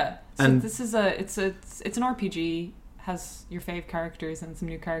 really? Yeah. So And- this is it's an RPG. has your fave characters and some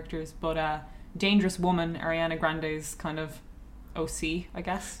new characters, but Dangerous Woman, Ariana Grande's kind of OC, I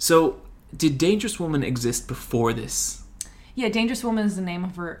guess. So, did Dangerous Woman exist before this? Yeah, Dangerous Woman is the name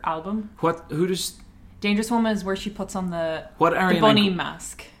of her album. Who does... Dangerous Woman is where she puts on the Ariana bunny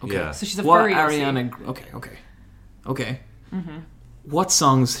mask. Okay. Yeah. So she's a What furry OC. Ariana... Okay. What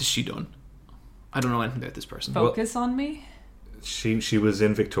songs has she done? I don't know anything about this person. Focus on Me. She was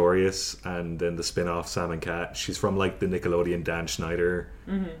in Victorious and then the spin-off Sam and Cat. She's from like the Nickelodeon Dan Schneider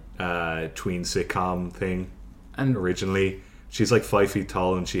tween sitcom thing And originally. She's like 5 feet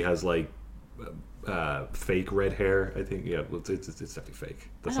tall and she has like fake red hair. I think it's definitely fake.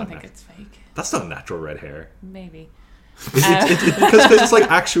 I don't think it's fake. That's not natural red hair. Maybe. Because it's like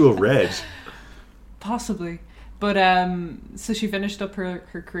actual red. Possibly. But so she finished up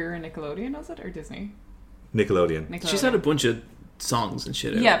her career in Nickelodeon, was it, or Disney? Nickelodeon. she's had a bunch of songs and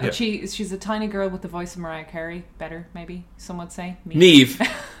shit out. Yeah, but she's a tiny girl with the voice of Mariah Carey. Better, maybe some would say. Me. Neve.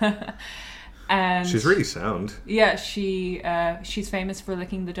 And She's really sound. yeah, she's famous for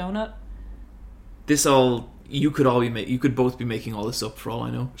licking the donut. This all... You could both be making all this up for all I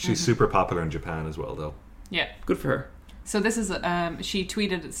know. She's super popular in Japan as well, though. Yeah. Good for her. So this is she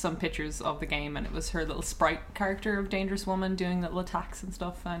tweeted some pictures of the game, and it was her little sprite character of Dangerous Woman doing little attacks and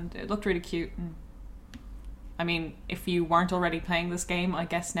stuff, and it looked really cute. And I mean, if you weren't already playing this game, I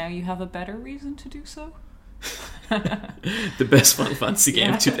guess now you have a better reason to do so. The best Final Fantasy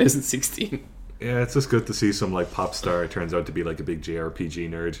game of 2016. Yeah, it's just good to see some like pop star turns out to be like a big JRPG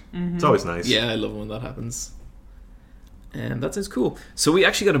nerd. It's always nice. Yeah, I love it when that happens. And that sounds cool. So we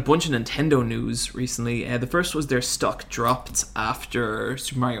actually got a bunch of Nintendo news recently. The first was their stock dropped after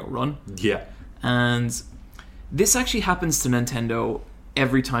Super Mario Run. Yeah. And this actually happens to Nintendo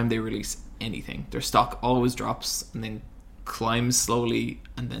every time they release anything. Their stock always drops and then climbs slowly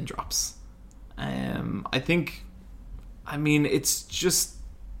and then drops. It's just...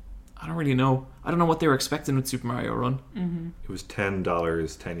 I don't really know. I don't know what they were expecting with Super Mario Run. It was $10,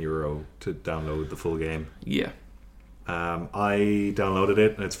 €10 to download the full game. Yeah. I downloaded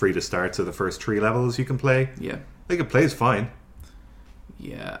it and it's free to start, so the first 3 levels you can play. Yeah. I think it plays fine.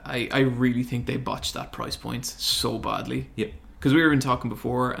 Yeah, I really think they botched that price point so badly. Yeah. Because we were even talking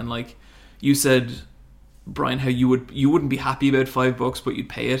before, and like you said, Brian, how you wouldn't be happy about $5, but you'd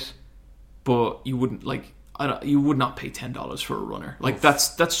pay it, but you wouldn't like you would not pay $10 for a runner. Like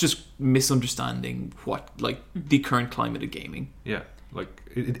that's just misunderstanding what like the current climate of gaming. Yeah. Like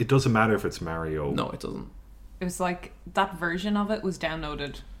it doesn't matter if it's Mario. No, it doesn't. It was like that version of it was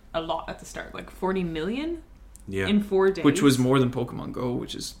downloaded a lot at the start, like 40 million in 4 days. Which was more than Pokemon Go,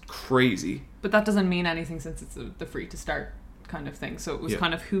 which is crazy. But that doesn't mean anything since it's the free to start kind of thing. So it was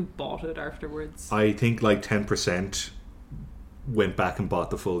kind of who bought it afterwards. I think like 10% went back and bought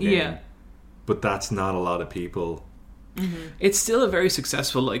the full game. Yeah. But that's not a lot of people. It's still a very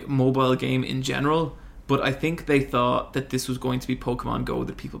successful like mobile game in general, but I think they thought that this was going to be Pokemon Go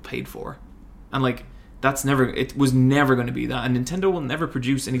that people paid for. And like it was never going to be that, and Nintendo will never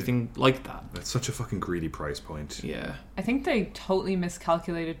produce anything like that. It's such a fucking greedy price point. Yeah. I think they totally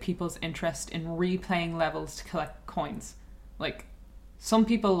miscalculated people's interest in replaying levels to collect coins. Like, some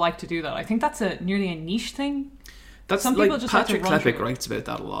people like to do that. I think that's nearly a niche thing. That's Some like people just like to Patrick run through Klepek it. writes about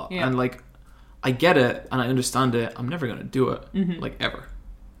that a lot. Yeah. And like I get it and I understand it. I'm never going to do it like ever.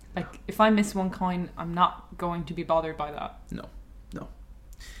 Like, if I miss one coin, I'm not going to be bothered by that. No.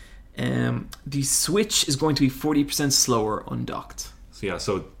 The Switch is going to be 40% slower undocked.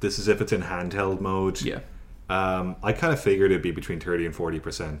 So this is if it's in handheld mode. Yeah. I kind of figured it'd be between 30 and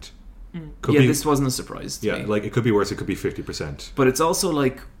 40%. This wasn't a surprise to me. Like it could be worse, it could be 50%. But it's also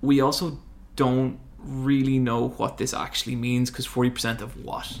like we also don't really know what this actually means, because 40% of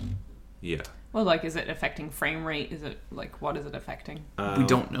what? Yeah. Well, like, is it affecting frame rate? Is it, like, what is it affecting? We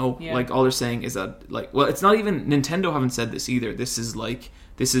don't know. Yeah. Like, all they're saying is that, like, well, it's not even... Nintendo haven't said this either. This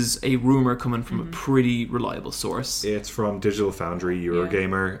is a rumor coming from a pretty reliable source. It's from Digital Foundry,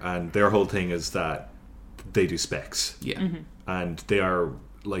 Eurogamer, and their whole thing is that they do specs. Yeah. And they are,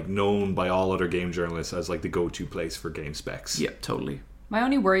 like, known by all other game journalists as, like, the go-to place for game specs. Yeah, totally. My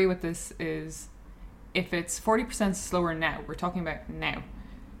only worry with this is if it's 40% slower now, we're talking about now,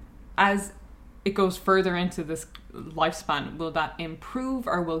 as it goes further into this lifespan, will that improve,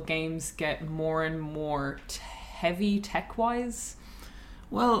 or will games get more and more heavy tech-wise?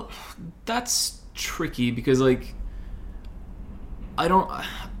 Well, that's tricky because, like, I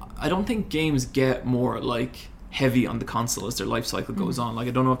don't think games get more, like, heavy on the console as their life cycle goes on. Like,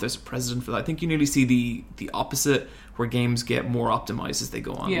 I don't know if there's a precedent for that. I think you nearly see the opposite, where games get more optimized as they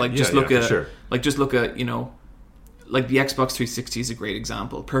go on. Yeah. Like, Just look at, you know, like the Xbox 360 is a great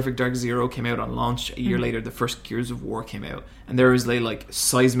example. Perfect Dark Zero came out on launch. A year later, the first Gears of War came out, and there was a like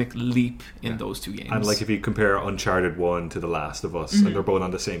seismic leap in those two games. And like if you compare Uncharted 1 to The Last of Us, and they're both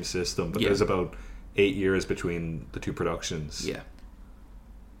on the same system, but there's about 8 years between the two productions. Yeah.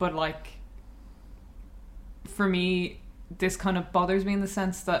 But like, for me, this kind of bothers me in the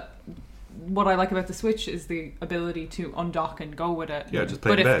sense that what I like about the Switch is the ability to undock and go with it. Yeah, just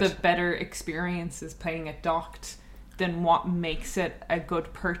play But in if bed. the better experience is playing it docked, then what makes it a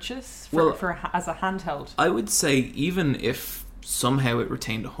good purchase for as a handheld? I would say even if somehow it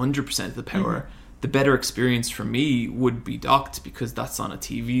retained 100% of the power, the better experience for me would be docked, because that's on a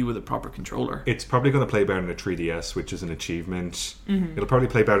TV with a proper controller. It's probably going to play better in a 3DS, which is an achievement. It'll probably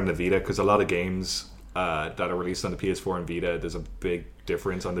play better in the Vita, because a lot of games that are released on the PS4 and Vita, there's a big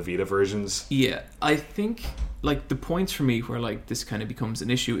difference on the Vita versions. Yeah, I think like the points for me where like this kind of becomes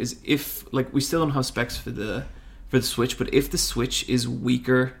an issue is if like we still don't have specs for the Switch, but if the Switch is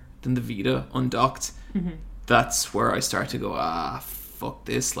weaker than the Vita undocked, that's where I start to go, fuck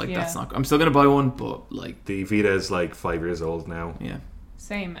this, like that's not, I'm still gonna buy one, but like The Vita is like 5 years old now. yeah.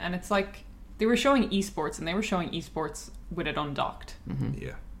 Same, and it's like they were showing esports, and they were showing esports with it undocked.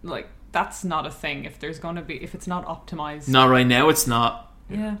 Yeah. Like, that's not a thing if it's not optimized. Not right now, it's not.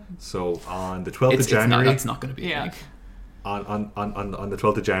 Yeah. So on the 12th of January, that's not going to be a thing. on the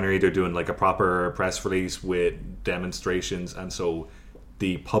 12th of January, they're doing like a proper press release with demonstrations, and so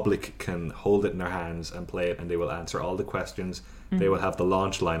the public can hold it in their hands and play it, and they will answer all the questions. They will have the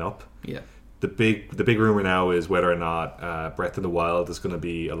launch lineup. Yeah. The big rumor now is whether or not Breath of the Wild is going to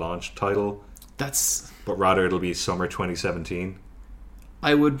be a launch title, but rather it'll be summer 2017.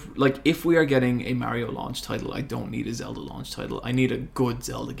 I would, like, if we are getting a Mario launch title, I don't need a Zelda launch title. I need a good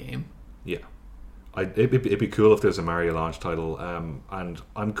Zelda game. Yeah. It'd be cool if there's a Mario launch title, and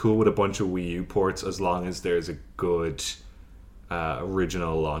I'm cool with a bunch of Wii U ports as long as there's a good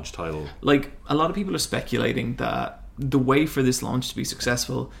original launch title. Like, a lot of people are speculating that the way for this launch to be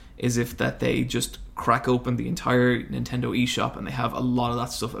successful is if that they just crack open the entire Nintendo eShop and they have a lot of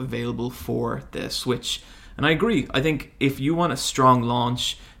that stuff available for the Switch. And I agree. I think if you want a strong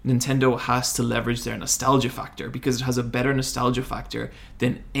launch, Nintendo has to leverage their nostalgia factor, because it has a better nostalgia factor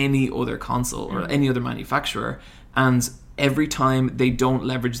than any other console or any other manufacturer. And every time they don't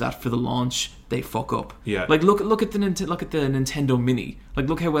leverage that for the launch, they fuck up. Yeah. Like look at the Nintendo Mini. Like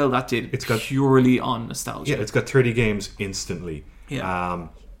look how well that did. It's got purely on nostalgia. Yeah, it's got 30 games instantly. Yeah.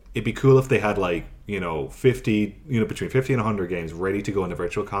 It'd be cool if they had like 50, between 50 and 100 games ready to go in the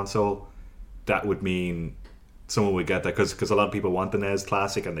Virtual Console. That would mean someone would get that, because a lot of people want the NES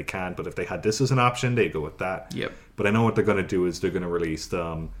Classic and they can't, but if they had this as an option, they'd go with that. Yep. But I know what they're going to do is they're going to release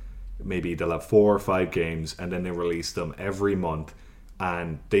them, maybe they'll have 4 or 5 games, and then they release them every month,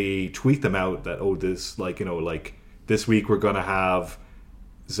 and they tweet them out that, this, like this week we're going to have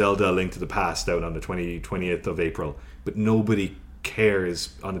Zelda: A Link to the Past out on the 20th of April, but nobody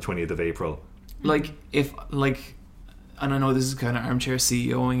cares on the 20th of April. And I know this is kind of armchair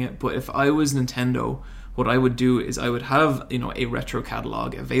CEOing it, but if I was Nintendo, what I would do is I would have a retro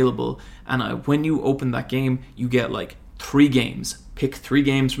catalog available, and when you open that game, you get like 3 games. Pick 3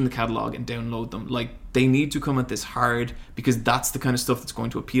 games from the catalog and download them. Like, they need to come at this hard, because that's the kind of stuff that's going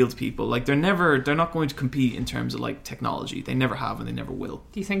to appeal to people. Like, they're not going to compete in terms of like technology. They never have, and they never will.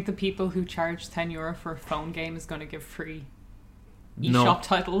 Do you think the people who charge €10 for a phone game is going to give free No. eShop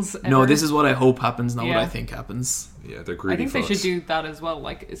titles ever? No, this is what I hope happens, not what I think happens. Yeah, they're greedy. I think they fucks. should do that as well.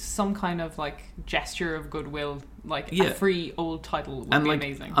 Like, it's some kind of like gesture of goodwill. Like Yeah. a free old title would And be like,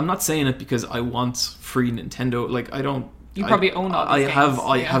 amazing. I'm not saying it because I want free Nintendo. Like, I don't. You probably own all these games,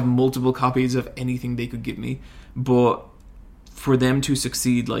 I yeah. have multiple copies of anything they could give me, but for them to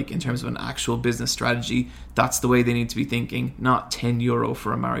succeed, like in terms of an actual business strategy, that's the way they need to be thinking. Not €10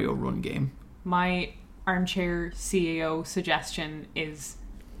 for a Mario Run game. My armchair CEO suggestion is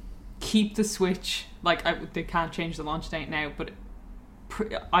keep the Switch. Like, they can't change the launch date now, but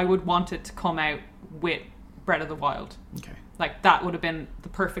I would want it to come out with Breath of the Wild. Okay. Like, that would have been the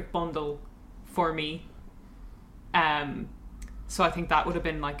perfect bundle for me. So I think that would have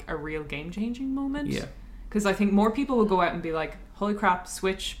been like a real game-changing moment. Yeah. Because I think more people will go out and be like, holy crap,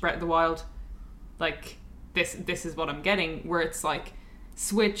 Switch, Breath of the Wild, like, this is what I'm getting. Where it's like,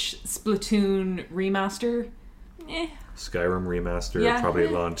 Switch, Splatoon remaster, Skyrim remaster, Yeah. probably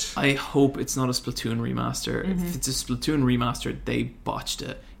at launch. I hope it's not a Splatoon remaster. Mm-hmm. If it's a Splatoon remaster, they botched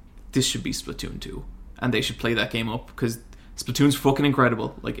it. This should be Splatoon 2. And they should play that game up, because Splatoon's fucking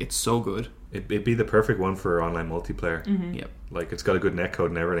incredible. Like, it's so good. It'd be the perfect one for online multiplayer. Mm-hmm. Yep. Like, it's got a good netcode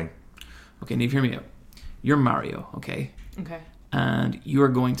and everything. Okay, Neve, hear me out. You're Mario, okay? Okay. and you are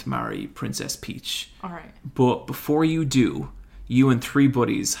going to marry Princess Peach. All right. But before you do, you and 3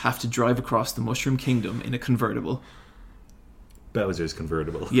 buddies have to drive across the Mushroom Kingdom in a convertible. Bowser's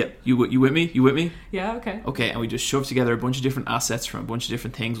convertible. Yep. You with me? You with me? Yeah, okay. Okay, and we just shove together a bunch of different assets from a bunch of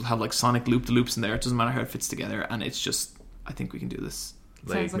different things. We'll have like Sonic Loop-de-Loops in there. It doesn't matter how it fits together, and it's just, I think we can do this.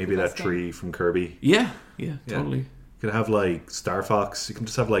 Like Sounds like maybe the that best game. tree from Kirby. Yeah, Yeah. totally. You could have like Star Fox. You can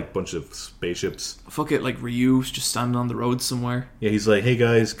just have like a bunch of spaceships. Fuck it, like Ryu's just standing on the road somewhere. Yeah, he's like, "Hey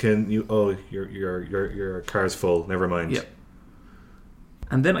guys, can you? Oh, your car's full. Never mind." Yep.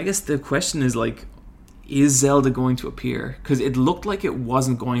 And then I guess the question is like, is Zelda going to appear? Because it looked like it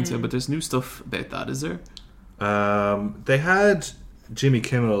wasn't going to, but there's new stuff about that, is there? They had Jimmy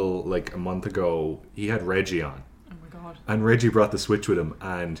Kimmel like a month ago. He had Reggie on, Oh my god. and Reggie brought the Switch with him,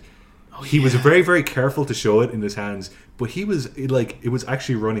 and he was very, very careful to show it in his hands. But he was it was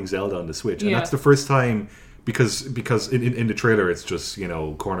actually running Zelda on the Switch, and Yeah. that's the first time because in the trailer it's just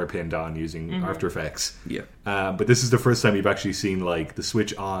corner pinned on using After Effects. Yeah. But this is the first time you've actually seen like the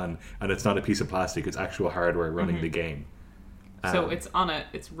Switch on, and it's not a piece of plastic; it's actual hardware running the game. So it's on it,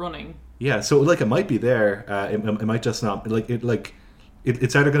 it's running. Yeah, so like it might be there. It might just not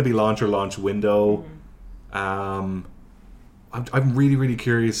it's either going to be launch or launch window. I'm really, really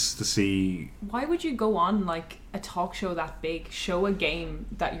curious to see. Why would you go on like a talk show that big, show a game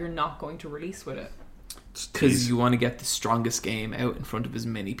that you're not going to release with it? Because you want to get the strongest game out in front of as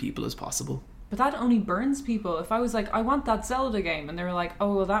many people as possible. But that only burns people. If I was like, I want that Zelda game, and they were like,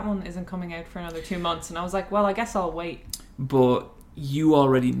 oh, well, that one isn't coming out for another 2 months, and I was like, well, I guess I'll wait. But you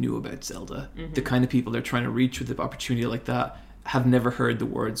already knew about Zelda. The kind of people they're trying to reach with an opportunity like that have never heard the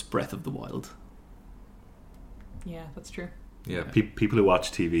words Breath of the Wild. Yeah, that's true. Yeah, people who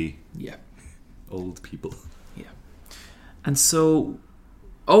watch TV, Yeah. old people. Yeah. And so,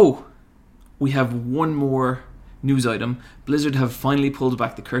 we have one more news item. Blizzard have finally pulled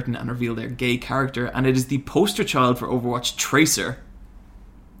back the curtain and revealed their gay character, and it is the poster child for Overwatch, Tracer.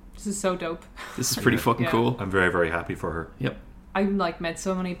 This is so dope. This is pretty fucking Yeah. cool. I'm very, very happy for her. Yep. I like made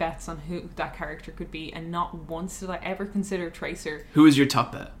so many bets on who that character could be, and not once did I ever consider Tracer. Who is your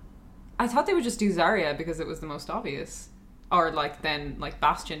top bet? I thought they would just do Zarya because it was the most obvious. Or like then like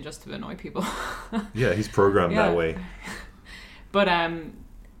Bastion just to annoy people. Yeah, he's programmed Yeah. that way. But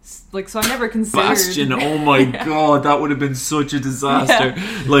like so I never considered Bastion, oh my god, that would have been such a disaster.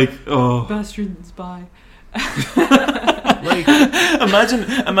 Yeah. Like, oh. Bastion's bi. Like,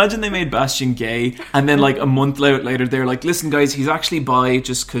 Imagine they made Bastion gay, and then like a month later they're like, listen guys, he's actually bi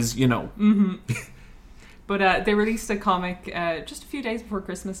just because, But they released a comic just a few days before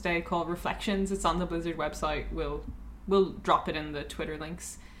Christmas Day called Reflections. It's on the Blizzard website. We'll drop it in the Twitter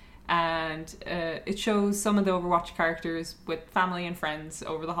links. And it shows some of the Overwatch characters with family and friends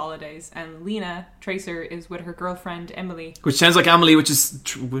over the holidays. And Lena, Tracer, is with her girlfriend Emily, which sounds like Amelie, which is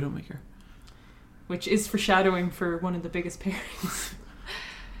Widowmaker. which is foreshadowing for one of the biggest pairings.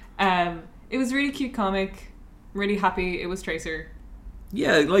 It was a really cute comic. Really happy it was Tracer.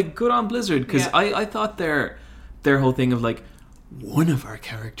 Yeah, like good on Blizzard, because Yeah. I thought their whole thing of like, one of our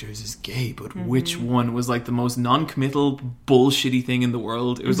characters is gay, but which one was like the most non-committal bullshitty thing in the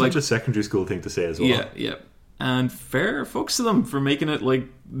world. It was like like, a secondary school thing to say as well. yeah. And fair fucks to them for making it like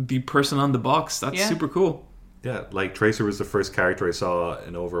the person on the box. That's Yeah. super cool. Yeah, like Tracer was the first character I saw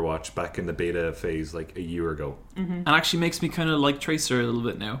in Overwatch back in the beta phase like a year ago. And actually makes me kind of like Tracer a little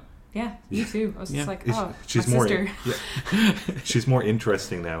bit now. Yeah, me too. I was Yeah. just like, She's- oh, she's my more sister. she's more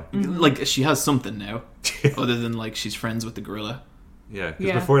interesting now. Like she has something now, other than like she's friends with the gorilla. Yeah, because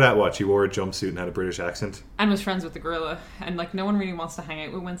Yeah. before that, she wore a jumpsuit and had a British accent. And was friends with the gorilla. And like no one really wants to hang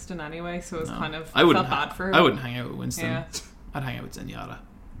out with Winston anyway, so it was kind of I wouldn't felt bad for her. I wouldn't hang out with Winston. Yeah. I'd hang out with Zenyatta.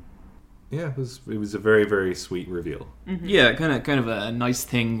 Yeah, it was a very, very sweet reveal. Yeah, kind of a nice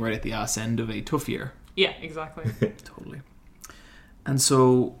thing right at the ass end of a tough year. Yeah, exactly. Totally. And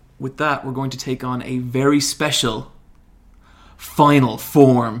so with that, we're going to take on a very special final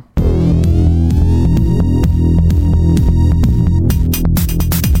form.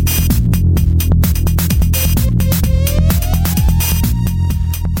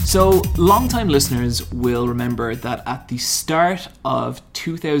 So, long-time listeners will remember that at the start of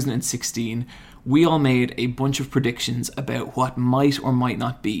 2016, we all made a bunch of predictions about what might or might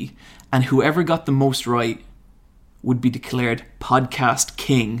not be, and whoever got the most right would be declared podcast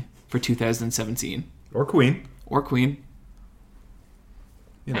king for 2017. Or Queen. Or queen.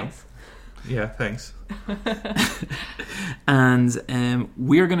 You know. Thanks. Yeah, thanks. And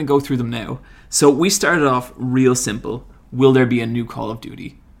we're going to go through them now. So we started off real simple. Will there be a new Call of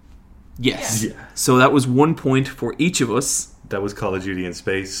Duty? Yes. Yeah. So that was 1 point for each of us. That was Call of Duty in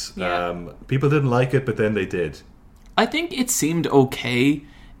space. Yeah. People didn't like it, but then they did. I think it seemed okay.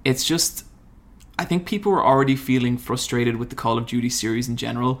 It's just, I think people were already feeling frustrated with the Call of Duty series in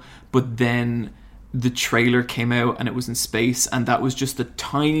general, but then the trailer came out and it was in space, and that was just the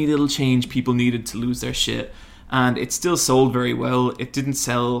tiny little change people needed to lose their shit. And it still sold very well. It didn't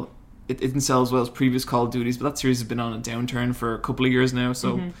sell as well as previous Call of Duties, but that series has been on a downturn for a couple of years now,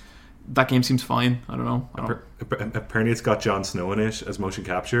 so that game seems fine. I don't know. Apparently it's got Jon Snow in it as motion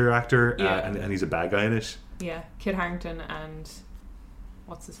capture actor, and he's a bad guy in it. Yeah, Kit Harington and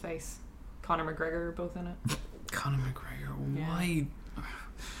what's his face? Conor McGregor are both in it. Conor McGregor, why?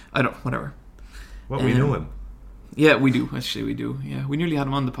 I don't, whatever. Well, we know him. Yeah, we do. Actually, we do. Yeah, we nearly had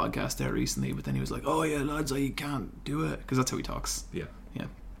him on the podcast there recently, but then he was like, "Oh yeah, lads, I can't do it," because that's how he talks. Yeah.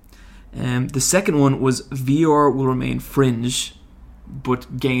 The second one was VR will remain fringe,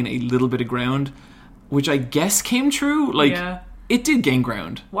 but gain a little bit of ground, which I guess came true. It did gain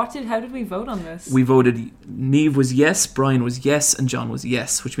ground. How did we vote on this? We voted. Neve was yes, Brian was yes, and John was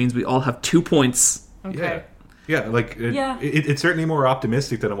yes, which means we all have 2 points. Okay. Yeah, it's certainly more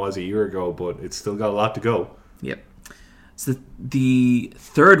optimistic than it was a year ago, but it's still got a lot to go. Yep. So the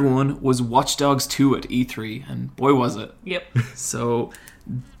third one was Watch Dogs 2 at E3, and boy was it. Yep. So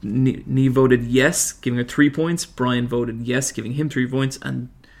Neve voted yes, giving her 3 points. Brian voted yes, giving him 3 points, and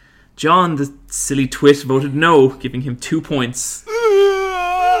John, the silly twit, voted no, giving him 2 points.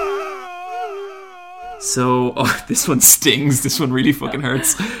 So, this one stings. This one really fucking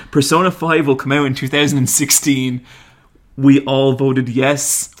hurts. Persona 5 will come out in 2016. We all voted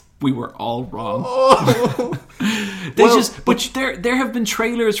yes. We were all wrong. But there have been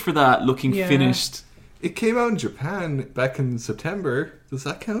trailers for that looking finished. It came out in Japan back in September. Does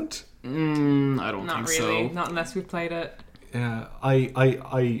that count? I don't Not think really. so. Not unless we played it. Yeah,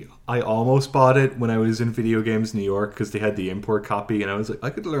 I almost bought it when I was in Video Games New York because they had the import copy, and I was like, I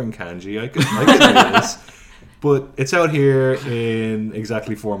could learn kanji, I could do this. But it's out here in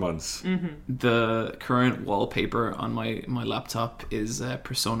exactly 4 months. Mm-hmm. The current wallpaper on my laptop is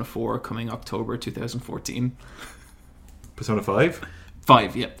Persona 4 coming October 2014. Persona 5?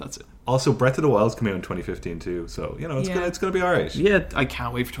 5, yeah, that's it. Also, Breath of the Wild's coming out in 2015 too, so it's gonna be alright. Yeah, I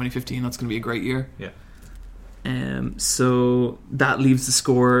can't wait for 2015. That's gonna be a great year. Yeah. So that leaves the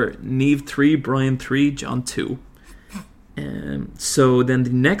score: Neve 3, Brian 3, John 2. So then the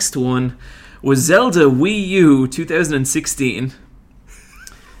next one was Zelda Wii U 2016.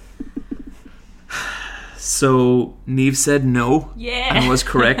 So Neve said no, and was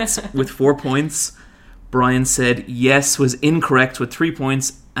correct with 4 points. Brian said yes, was incorrect with 3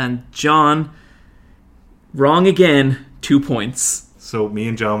 points, and John, wrong again, 2 points. So me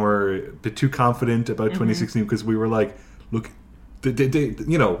and John were a bit too confident about 2016 because we were like, look,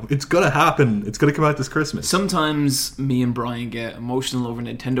 it's gonna happen. It's gonna come out this Christmas. Sometimes me and Brian get emotional over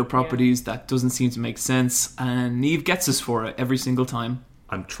Nintendo properties that doesn't seem to make sense, and Neve gets us for it every single time.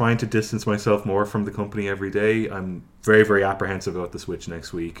 I'm trying to distance myself more from the company every day. I'm very, very apprehensive about the Switch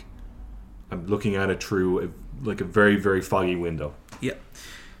next week. I'm looking at it through a very, very foggy window. Yeah.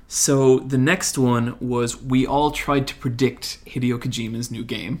 So the next one was we all tried to predict Hideo Kojima's new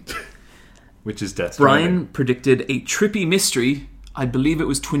game. Which is Death Stranding. Brian predicted a trippy mystery. I believe it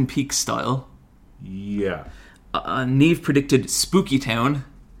was Twin Peaks style. Yeah. Neve predicted Spooky Town.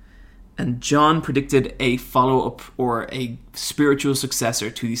 And John predicted a follow-up or a spiritual successor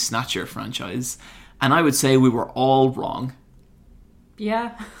to the Snatcher franchise. And I would say we were all wrong.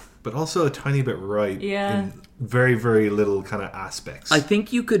 Yeah. But also a tiny bit right. Yeah. In very, very little kind of aspects. I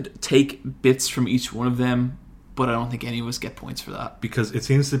think you could take bits from each one of them, but I don't think any of us get points for that. Because it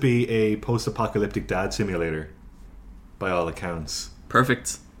seems to be a post-apocalyptic dad simulator, by all accounts.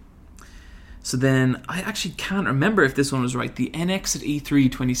 Perfect. So then, I actually can't remember if this one was right. The NX at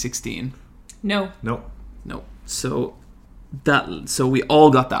E3 2016. No. No. So we all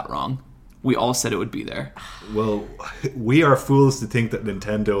got that wrong. We all said it would be there. Well, we are fools to think that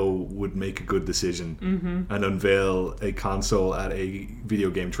Nintendo would make a good decision and unveil a console at a video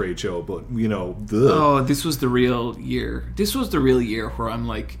game trade show, but, This was the real year. This was the real year where I'm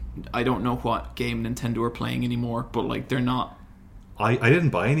like, I don't know what game Nintendo are playing anymore, but, like, they're not. I didn't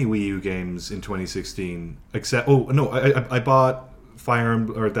buy any Wii U games in 2016, except... Oh, no, I bought Fire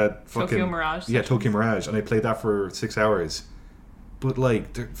Emblem, or that fucking... Tokyo Mirage. Yeah, Tokyo Mirage, and I played that for 6 hours. But,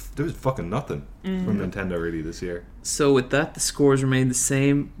 like, there was fucking nothing from Nintendo, really, this year. So with that, the scores remain the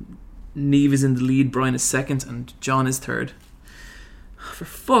same. Neve is in the lead, Brian is second, and John is third. For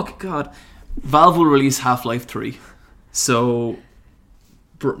fuck, God. Valve will release Half-Life 3. So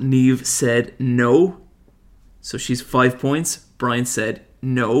Neve said no. So she's 5 points. Brian said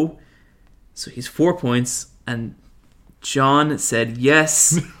no. So he's 4 points. And John said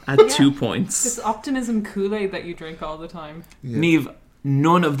yes at 2 points. This optimism Kool-Aid that you drink all the time. Neve,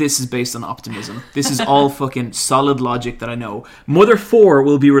 none of this is based on optimism. This is all fucking solid logic that I know. Mother 4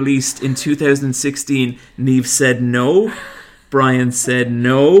 will be released in 2016. Neve said no. Brian said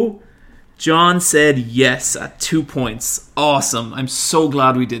no. John said yes at 2 points. Awesome. I'm so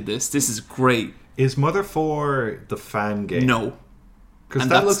glad we did this. This is great. Is Mother 4 the fan game? No. Because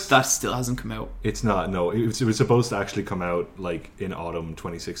And that still hasn't come out. It's not. No, it was supposed to actually come out like in autumn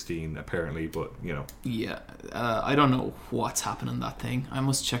 2016, apparently. But you know, Yeah, I don't know what's happening in that thing. I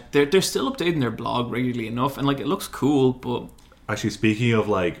must check. They're still updating their blog regularly enough, and like it looks cool. But actually, speaking of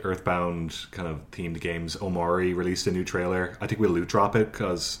like Earthbound kind of themed games, Omori released a new trailer. I think we'll loot drop it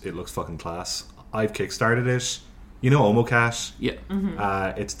because it looks fucking class. I've kickstarted it. You know Omocash?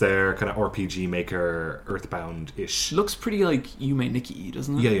 yeah, It's their kind of RPG maker, Earthbound-ish. looks pretty like Yume Nikki,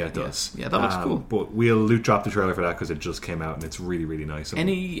 doesn't it? Yeah, it does. Yeah, that looks cool. But we'll loot drop the trailer for that because it just came out and it's really, really nice.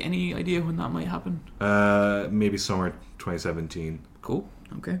 Any idea when that might happen? Maybe summer 2017. Cool.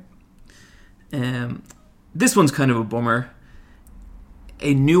 Okay. This one's kind of a bummer.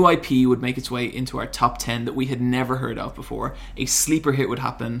 A new IP would make its way into our top 10 that we had never heard of before. A sleeper hit would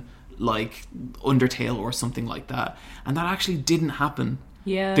happen, like Undertale or something like that, and that actually didn't happen.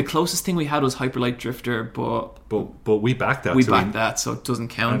 Yeah. The closest thing we had was Hyper Light Drifter, but But we backed that. we so backed that, so it doesn't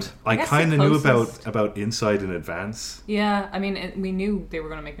count. I guess kind of the knew closest- about Inside in advance. Yeah, I mean, we knew they were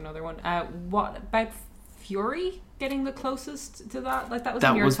going to make another one. What about Fury getting the closest to that? Like that was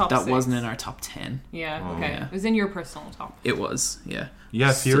in your top that 6. wasn't in our top 10. Yeah, Oh. okay. Yeah. It was in your personal top. It was, yeah.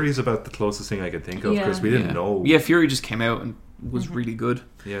 Yeah, So- Fury's about the closest thing I could think of because Yeah. we didn't yeah. know. Yeah, Fury just came out and was really good.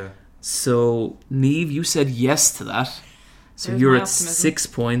 Yeah. So, Neve, you said yes to that. So There's you're my at optimism. 6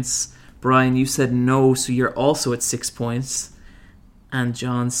 points. Brian, you said no, so you're also at 6 points. And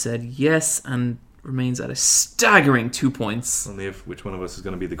John said yes and remains at a staggering 2 points. Only if which one of us is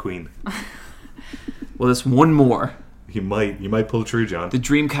going to be the queen. Well, there's one more. You might pull through, John. The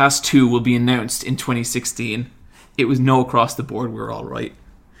Dreamcast 2 will be announced in 2016. It was no across the board. We're all right.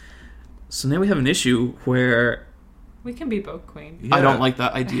 So now we have an issue where We can be both queen. Yeah. I don't like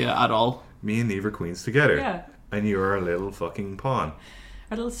that idea at all. Me and Neve are queens together. Yeah. And you're a little fucking pawn.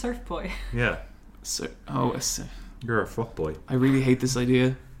 Our little surf boy. Yeah. So, You're a fuckboy. I really hate this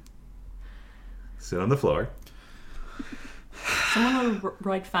idea. Sit on the floor. Someone will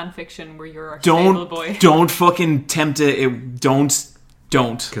write fan fiction where you're our stable boy. Don't fucking tempt it.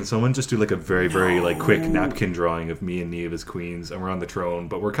 Don't. Can someone just do like a very, very like quick napkin drawing of me and Neve as queens and we're on the throne,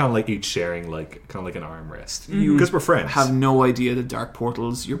 but we're kind of like each sharing like kind of like an armrest. Because we're friends. Have no idea the dark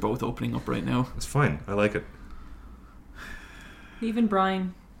portals you're both opening up right now. It's fine. I like it. Even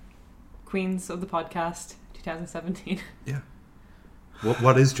Brian, queens of the podcast, 2017. Yeah.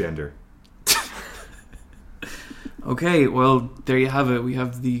 What is gender? Okay, well, there you have it. We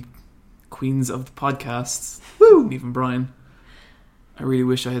have the queens of the podcasts. Woo! Even Brian. I really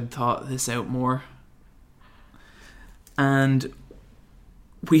wish I had thought this out more. And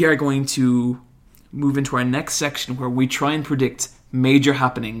we are going to move into our next section where we try and predict major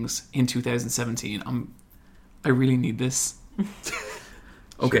happenings in 2017. I really need this.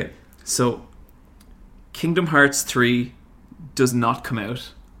 Okay, so Kingdom Hearts 3 does not come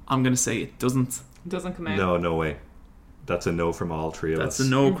out. I'm going to say it doesn't. Doesn't come out. No way. That's a no from all three of us. That's a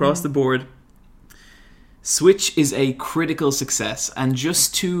no across the board. Switch is a critical success, and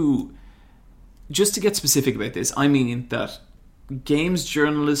just to get specific about this, I mean that games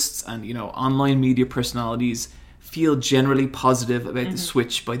journalists and online media personalities feel generally positive about the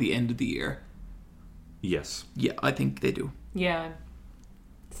Switch by the end of the year. Yes. Yeah, I think they do. Yeah.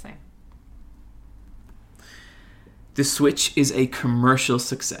 Same. The Switch is a commercial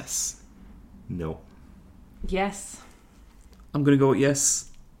success. No. Yes. I'm gonna go with yes.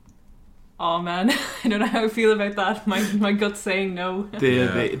 Oh man, I don't know how I feel about that. My gut's saying no.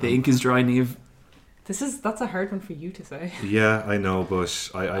 The ink is dry, Neve. That's a hard one for you to say. Yeah, I know,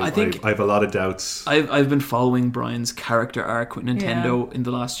 but I think I have a lot of doubts. I've been following Brian's character arc with Nintendo in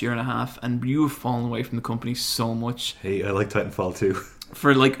the last year and a half, and you have fallen away from the company so much. Hey, I like Titanfall 2.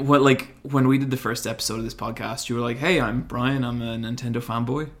 For when we did the first episode of this podcast, you were like, "Hey, I'm Brian. I'm a Nintendo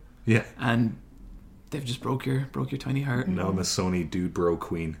fanboy," Yeah. and they've just broke your tiny heart. Now I'm a Sony dude bro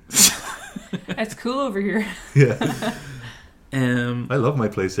queen. It's cool over here. Yeah. I I love my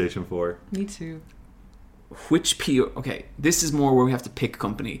PlayStation 4. Me too. Okay, this is more where we have to pick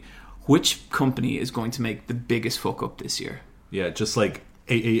company. Which company is going to make the biggest fuck up this year? Yeah, just like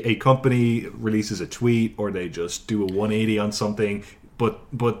a company releases a tweet or they just do a 180 on something,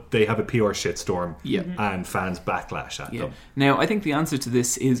 but they have a PR shitstorm and fans backlash at Yeah. them. Now, I think the answer to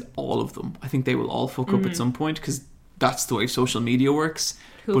this is all of them. I think they will all fuck up at some point because that's the way social media works.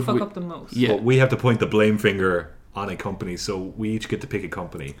 Who'll But fuck we- up the most? Yeah. But we have to point the blame finger on a company, so we each get to pick a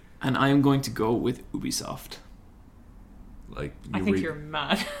company. And I am going to go with Ubisoft. Like I think you're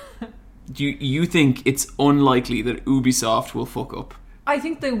mad. You think it's unlikely that Ubisoft will fuck up? I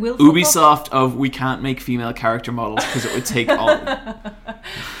think they will. Fuck up. Ubisoft of we can't make female character models because it would take all.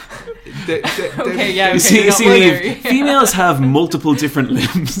 Okay, yeah. Okay, see, not Liv, whether- females have multiple different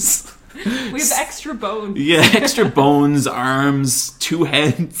limbs. We have extra bones. Yeah, extra bones, arms, 2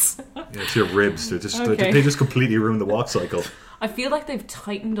 heads. Yeah, it's your ribs. They're just Okay. they just completely ruin the walk cycle. I feel like they've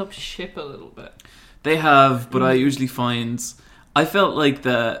tightened up ship a little bit. They have, but I usually find I felt like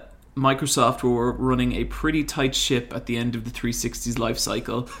that Microsoft were running a pretty tight ship at the end of the 360's life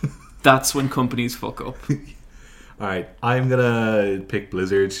cycle. That's when companies fuck up. All right, I'm gonna pick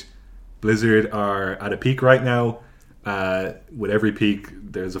Blizzard. Blizzard are at a peak right now. With every peak,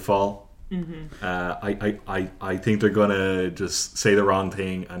 there's a fall. I think they're gonna just say the wrong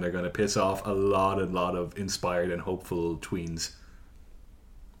thing, and they're gonna piss off a lot of inspired and hopeful tweens.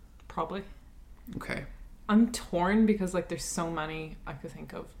 Probably. Okay. I'm torn because like there's so many I could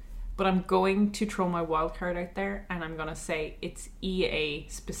think of. But I'm going to throw my wild card out there and I'm gonna say it's EA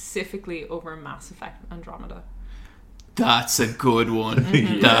specifically over Mass Effect Andromeda. That's a good one.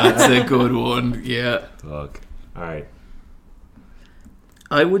 That's a good one. Yeah. Fuck. All right.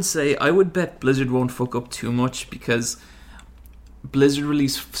 I would bet Blizzard won't fuck up too much because Blizzard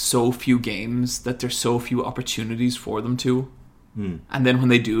release so few games that there's so few opportunities for them to. And then when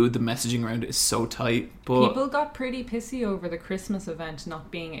they do, the messaging around it is so tight. But People got pretty pissy over the Christmas event not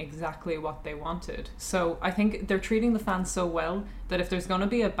being exactly what they wanted. So I think they're treating the fans so well that if there's going to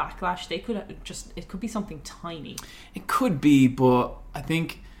be a backlash, they could it could be something tiny. it could be, but I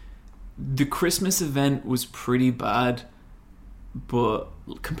think the Christmas event was pretty bad. But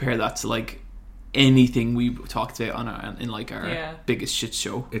compare that to like anything we talked about on our Yeah. biggest shit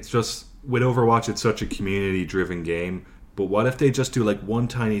show. It's just with Overwatch, it's such a community-driven game. But what if they just do like one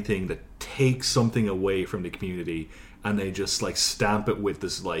tiny thing that takes something away from the community, and they just like stamp it with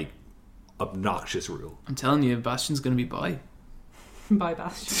this like obnoxious rule? I'm telling you, Bastion's going to be by. Bye,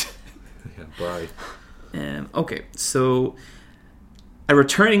 Bastion. Yeah, bye. Okay, so a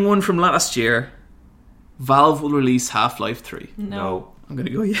returning one from last year, Valve will release Half-Life 3. No. I'm going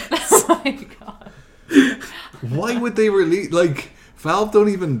to go yes. Oh my god. Why would they release like Valve don't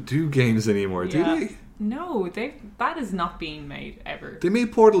even do games anymore, do Yeah. they? No, that is not being made ever. They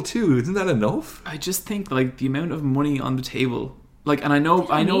made Portal 2, isn't that enough? I just think like the amount of money on the table, like, and I know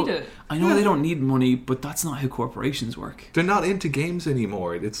need it. they don't need money, but that's not how corporations work. They're not into games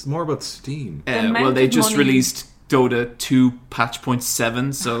anymore. It's more about Steam. amount Well, they of just money- released Dota 2 patch point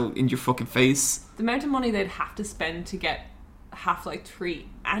 7, so in your fucking face. The amount of money they'd have to spend to get Half-Life 3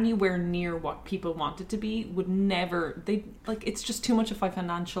 anywhere near what people want it to be would never. It's just too much of a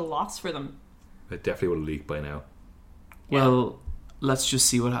financial loss for them. It definitely would have leaked by now. Well, let's just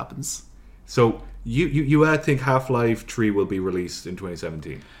see what happens. So you think Half-Life 3 will be released in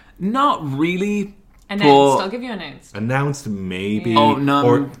 2017? Not really. Announced. But- I'll give you announced. Announced maybe. Oh no.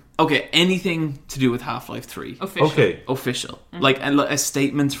 Or Okay, anything to do with Half-Life 3. Official. okay, Official. Like a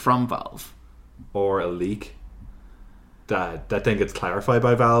statement from Valve. or a leak that then gets clarified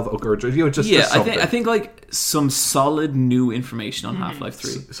by Valve, or just Yeah, something. I think like some solid new information on Half-Life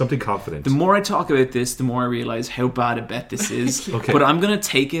 3. something confident. The more I talk about this, the more I realize how bad a bet this is. Okay. But I'm going to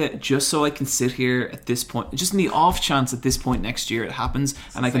take it just so I can sit here at this point, just in the off chance at this point next year it happens,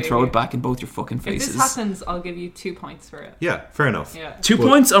 and I can throw it back in both your fucking If faces. this happens, I'll give you 2 points for it. Yeah, fair enough. Yeah. 2 But-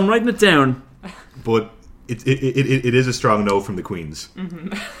 points, I'm writing it down. But it is a strong no from the Queens.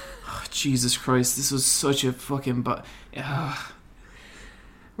 Oh, Jesus Christ, this was such a fucking...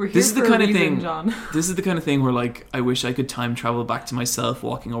 We're here This is the for kind a of reason, thing. John. This is the kind of thing where, like, I wish I could time travel back to myself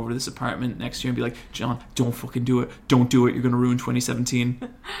walking over to this apartment next year and be like, John, don't fucking do it. Don't do it. You're going to ruin 2017.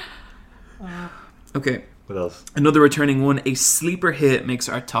 Okay. What else? Another returning one. A sleeper hit makes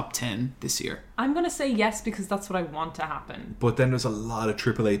our top 10 this year. I'm going to say yes because that's what I want to happen. But then there's a lot of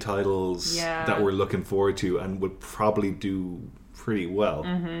AAA titles Yeah. that we're looking forward to and would probably do pretty well.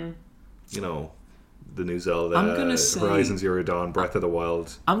 Mm-hmm. You know, the new Zelda, I'm gonna say- Horizon Zero Dawn, Breath of the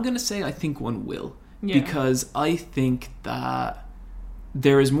Wild. I'm going to say I think one will. Yeah. Because I think that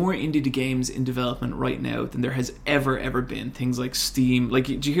there is more indie games in development right now than there has ever been. Things like Steam. Like,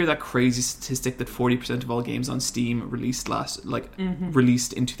 did you hear that crazy statistic that 40% of all games on Steam released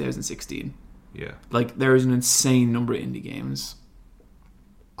released in 2016? Yeah. Like, there is an insane number of indie games.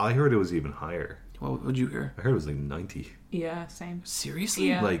 I heard it was even higher. What would you hear? I heard it was like 90. Yeah, same. Seriously?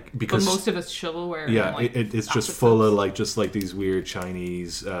 Yeah. Like, because But most of it's shovelware. yeah, and, like, it's just asset full of flips. like these weird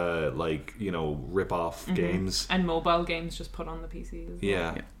Chinese like, you know, rip-off games. And mobile games just put on the PC as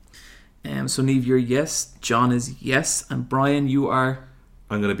well. Yeah. So Neve, you're yes. John is yes, and Brian, you are.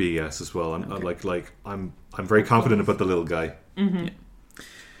 I'm gonna be a yes as well. I'm Okay. I'm very confident about the little guy.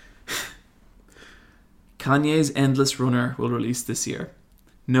 Kanye's Endless Runner will release this year.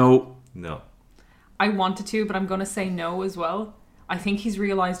 No. No. I wanted to, but I'm going to say no as well. I think he's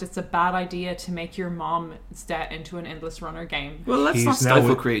realised it's a bad idea to make your mom's debt into an Endless Runner game. Well, let's He's not now stifle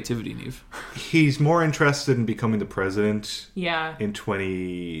with- creativity, Neve. He's more interested in becoming the president Yeah. in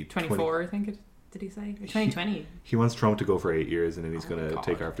 2020. 24, I think it... Did he say? 2020. He wants Trump to go for 8 years, and then he's Oh going my to God.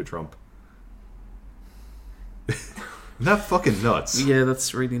 take after Trump. Isn't that fucking nuts? Yeah,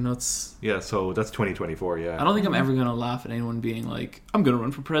 that's really nuts. Yeah, so that's 2024, yeah. I don't think I'm ever going to laugh at anyone being like, I'm going to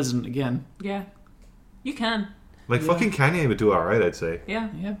run for president again. Yeah. You can. Like, Yeah. fucking Kanye would do alright, I'd say. Yeah.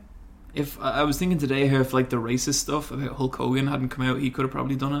 Yeah. If I was thinking today how if like the racist stuff about Hulk Hogan hadn't come out, he could have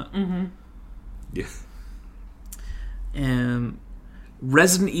probably done it. Mm-hmm. Yeah.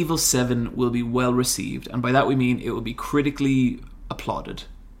 Resident Evil 7 will be well received, and by that we mean it will be critically applauded.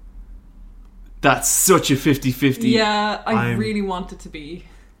 That's such a 50-50. Yeah, I I'm- really want it to be.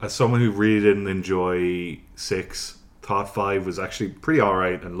 As someone who really didn't enjoy 6, thought 5 was actually pretty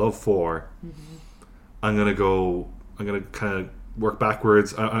alright, and loved 4, I'm going to kind of work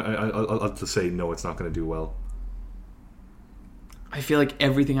backwards. I'll just say no, it's not going to do well. I feel like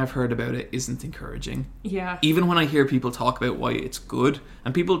everything I've heard about it isn't encouraging. Yeah. Even when I hear people talk about why it's good,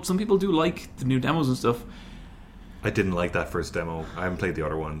 and some people do like the new demos and stuff. I didn't like that first demo. I haven't played the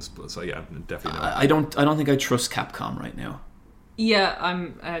other ones, but so yeah, definitely not. I don't think I trust Capcom right now. Yeah,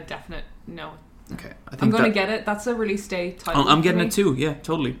 I'm a definite no. Okay, I think I'm going to get it. That's a release day title. I'm for getting me. it too. Yeah,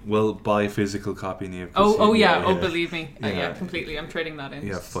 totally. Well, buy a physical copy, Neve. Oh yeah. Oh, believe me. Yeah. Yeah, completely. I'm trading that in.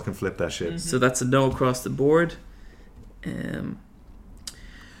 Yeah, fucking flip that shit. So that's a no across the board.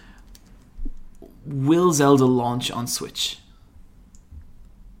 Will Zelda launch on Switch?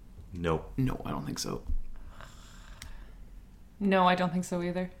 No. No, I don't think so. No, I don't think so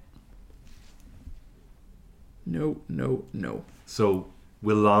either. No. So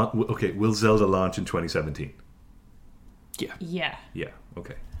will Zelda launch in 2017? Yeah. Yeah. Yeah.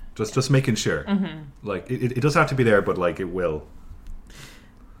 Okay. Just making sure. Like it does have to be there, but like it will.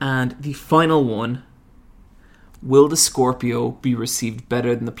 And the final one, will the Scorpio be received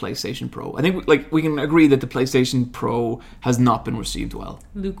better than the PlayStation Pro? I think we can agree that the PlayStation Pro has not been received well.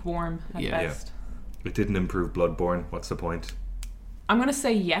 Lukewarm at Yeah. best. It didn't improve Bloodborne. What's the point? I'm going to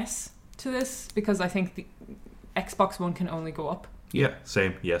say yes to this because I think the Xbox One can only go up. Yeah.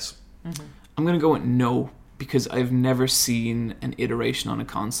 Same. Yes. I'm going to go with no, because I've never seen an iteration on a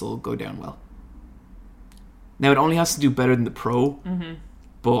console go down well. Now, it only has to do better than the Pro,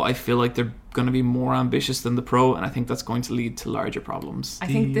 but I feel like they're going to be more ambitious than the Pro, and I think that's going to lead to larger problems. I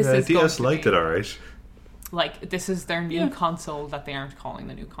think this is DS going liked to it be, alright. like, this is their new Yeah. console that they aren't calling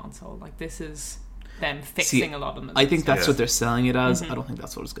the new console. Like, this is them fixing a lot of them. I think that's Yeah. what they're selling it as. I don't think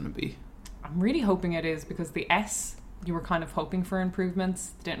that's what it's going to be. I'm really hoping it is because the S, you were kind of hoping for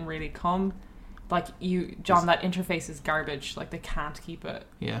improvements, didn't really come. Like John, that interface is garbage. Like they can't keep it.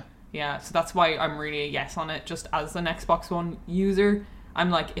 Yeah. Yeah, so that's why I'm really a yes on it. Just as an Xbox One user, I'm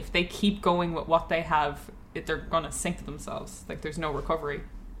like, if they keep going with what they have, they're gonna sink themselves. Like there's no recovery.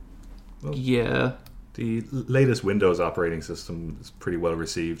 Yeah. The latest Windows operating system is pretty well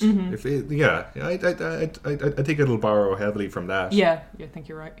received. If I think it'll borrow heavily from that. Yeah, I think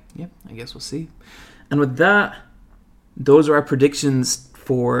you're right. Yeah, I guess we'll see. And with that, those are our predictions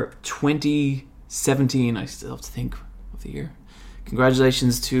for 2017. I still have to think of the year.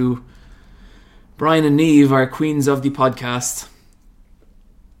 Congratulations to Brian and Neve, our queens of the podcast.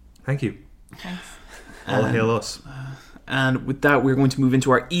 Thank you. Thanks. All hail us. And with that, we're going to move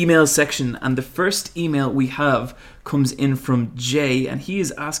into our email section. And the first email we have comes in from Jay, and he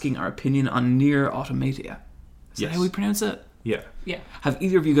is asking our opinion on Nier Automata. Is that Yes. how we pronounce it? Yeah. Yeah. Have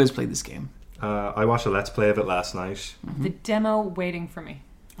either of you guys played this game? I watched a Let's Play of it last night. The demo waiting for me.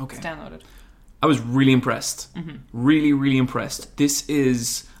 Okay. It's downloaded. I was really impressed. Really, really impressed. This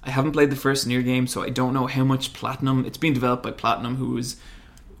is... I haven't played the first Nier game, so I don't know how much Platinum... It's being developed by Platinum, who is...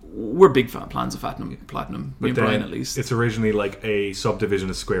 We're big fans of Platinum. Me and then Brian, at least. It's originally like a subdivision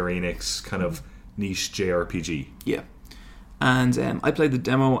of Square Enix, kind of niche JRPG. Yeah. And I played the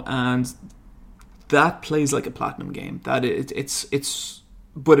demo, and that plays like a Platinum game. That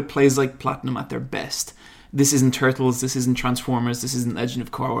but it plays like Platinum at their best. This isn't Turtles, this isn't Transformers, this isn't Legend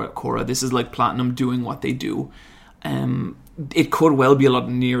of Korra. This is like Platinum doing what they do. It could well be a lot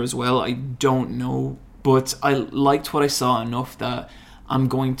near as well. I don't know, but I liked what I saw enough that I'm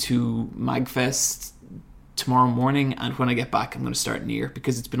going to Magfest tomorrow morning, and when I get back I'm going to start near,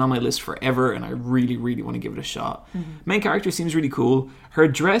 because it's been on my list forever and I really really want to give it a shot. Main character seems really cool. Her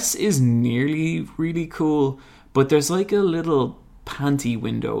dress is nearly really cool, but there's like a little panty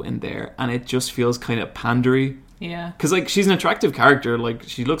window in there and it just feels kind of pandery, Yeah. because like she's an attractive character, like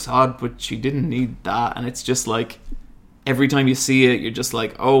she looks hot, but she didn't need that. And it's just like every time you see it you're just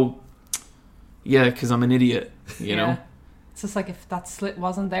like, oh yeah, because I'm an idiot, you know. It's just like if that slit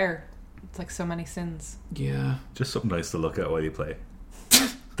wasn't there, it's like so many sins. Yeah, Just something nice to look at while you play.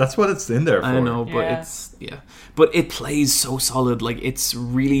 That's what it's in there for. I know, but Yeah. it's but it plays so solid. Like it's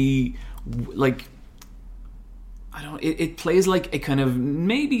really like I don't. It plays like a kind of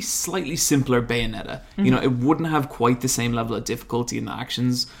maybe slightly simpler Bayonetta. You know, it wouldn't have quite the same level of difficulty in the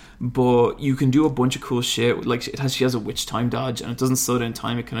actions, but you can do a bunch of cool shit. Like she has a witch time dodge, and it doesn't slow down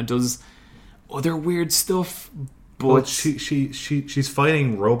time. It kind of does other weird stuff. But But she's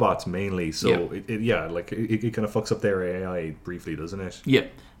fighting robots mainly, so Yeah. it kind of fucks up their AI briefly, doesn't it? yeah,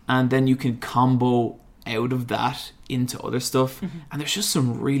 and then you can combo out of that into other stuff, and there's just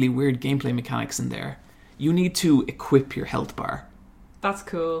some really weird gameplay mechanics in there. You need to equip your health bar, That's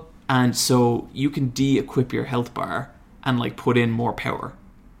cool. and so you can de-equip your health bar and like put in more power.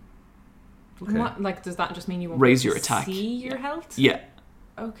 Okay. What, like, does that just mean you won't Raise be able your to attack. see your health? Yeah,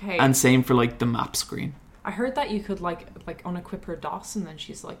 Okay. and same for like the map screen. I heard that you could like unequip her DOS and then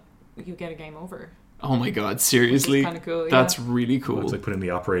she's like, you get a game over. Oh my god, seriously? Kind of cool. That's really cool. Well, it's like putting the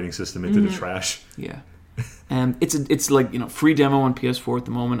operating system into the trash. Yeah. It's like, you know, free demo on PS4 at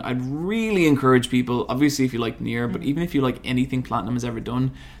the moment. I'd really encourage people, obviously if you like Nier, but even if you like anything Platinum has ever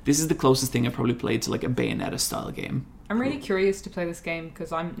done, this is the closest thing I've probably played to like a Bayonetta style game. I'm really curious to play this game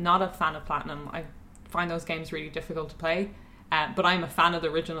because I'm not a fan of Platinum. I find those games really difficult to play. But I'm a fan of the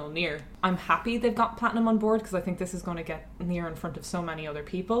original Nier. I'm happy they've got Platinum on board because I think this is going to get Nier in front of so many other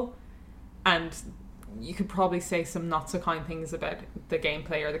people. And you could probably say some not so kind things about the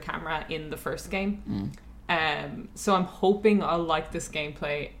gameplay or the camera in the first game. So I'm hoping I'll like this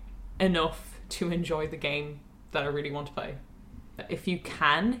gameplay enough to enjoy the game that I really want to play. If you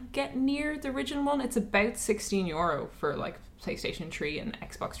can get Nier the original one, it's about €16 for like PlayStation 3 and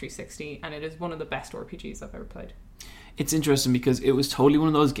Xbox 360, and it is one of the best RPGs I've ever played. It's interesting because it was totally one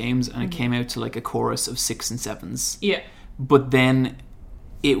of those games and it came out to like a chorus of 6 and 7s. Yeah. But then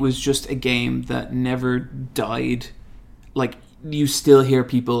it was just a game that never died. Like, you still hear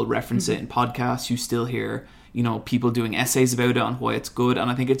people reference it in podcasts. You still hear, you know, people doing essays about it on why it's good. And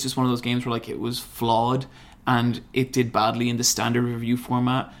I think it's just one of those games where like it was flawed and it did badly in the standard review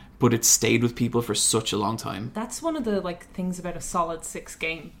format, but it stayed with people for such a long time. That's one of the like things about a solid 6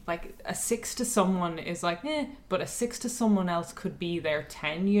 game. Like a 6 to someone is like, but a 6 to someone else could be their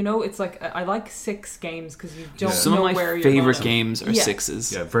 10. You know, it's like I like 6 games because you don't Some know of my where you're favorite going. games are Yeah.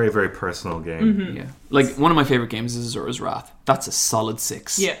 6s. Yeah, very, very personal game. Yeah. Like, one of my favorite games is Azura's Wrath. That's a solid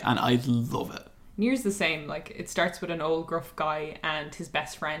 6. Yeah. And I love it. Nier's the same. Like it starts with an old gruff guy and his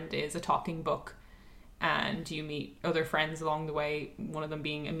best friend is a talking book. And you meet other friends along the way, one of them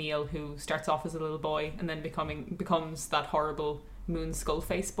being Emil, who starts off as a little boy and then becomes that horrible moon skull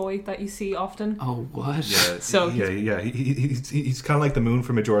face boy that you see often. Oh, what? Yeah, So he's kind of like the moon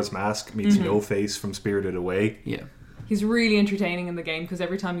from Majora's Mask meets No Face from Spirited Away. Yeah. He's really entertaining in the game because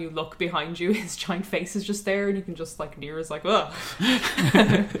every time you look behind you, his giant face is just there and you can just like, Nier is like, ugh.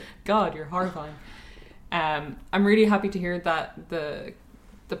 God, you're horrifying. I'm really happy to hear that the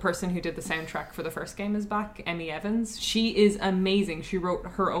person who did the soundtrack for the first game is back, Emmy Evans. She is amazing. She wrote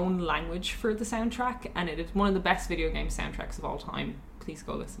her own language for the soundtrack and it is one of the best video game soundtracks of all time. Please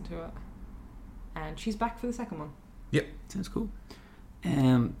go listen to it. And she's back for the second one. Yep. Sounds cool.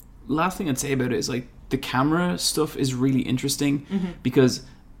 Last thing I'd say about it is like the camera stuff is really interesting because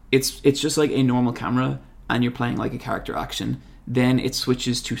it's just like a normal camera and you're playing like a character action. Then it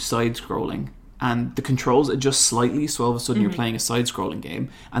switches to side scrolling and the controls adjust slightly, so all of a sudden you're playing a side scrolling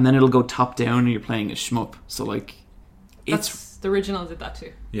game, and then it'll go top down and you're playing a shmup. So like The original did that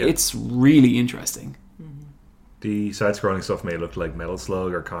too. Yeah. it's really interesting. The side-scrolling stuff may look like Metal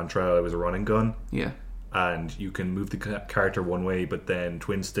Slug or Contra. It was a running gun. Yeah. And you can move the character one way, but then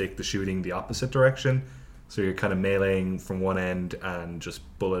twin stick the shooting the opposite direction. So you're kind of meleeing from one end and just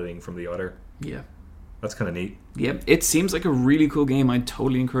bulleting from the other. Yeah. That's kind of neat. Yep, it seems like a really cool game. I'd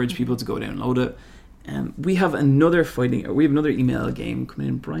totally encourage people to go download it. We have another email game coming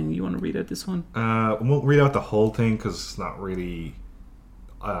in. Brian, you want to read out this one? I won't read out the whole thing because it's not really...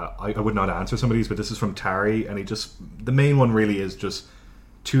 I would not answer some of these, but this is from Tari, and the main one really is just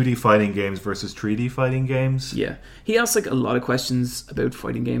 2D fighting games versus 3D fighting games. Yeah, he asks like a lot of questions about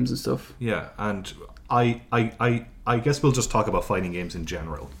fighting games and stuff. Yeah, and I guess we'll just talk about fighting games in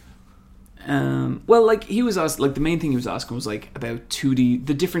general. Well, like he was asked, like the main thing he was asking was like about 2D,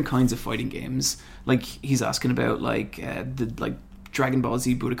 the different kinds of fighting games. Like he's asking about like the like Dragon Ball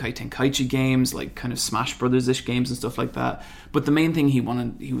Z Budokai Tenkaichi games, like kind of Smash Brothers-ish games and stuff like that. But the main thing he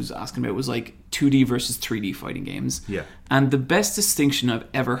was asking about was like 2D versus 3D fighting games. Yeah. And the best distinction I've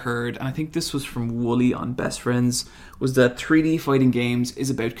ever heard, and I think this was from Wooly on Best Friends, was that 3D fighting games is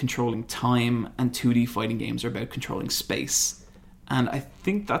about controlling time and 2D fighting games are about controlling space. And I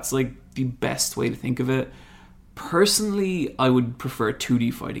think that's like the best way to think of it. Personally, I would prefer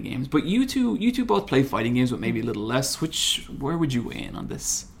 2D fighting games, but you two both play fighting games, but maybe a little less. Where would you weigh in on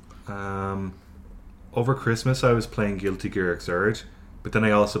this? Over Christmas, I was playing Guilty Gear Xrd, but then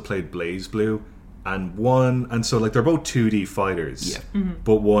I also played Blaze Blue, and so like they're both 2D fighters, Yeah.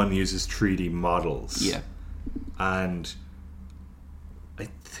 but one uses 3D models. Yeah, And I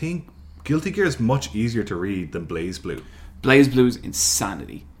think Guilty Gear is much easier to read than Blaze Blue. Blaze Blue is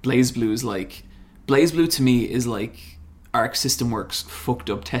insanity. Blaze Blue to me is like Arc System Works fucked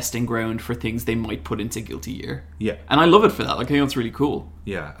up testing ground for things they might put into Guilty Gear. Yeah. And I love it for that. Like, I think that's really cool.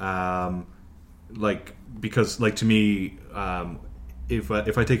 Yeah, because to me, if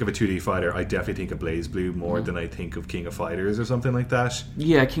I think of a 2D fighter, I definitely think of Blaze Blue more than I think of King of Fighters or something like that.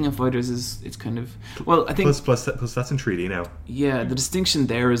 Yeah, King of Fighters it's kind of, well, I think Plus that's in 3D now. yeah, the distinction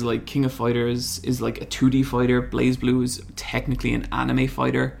there is like King of Fighters is like a 2D fighter. Blaze Blue is technically an anime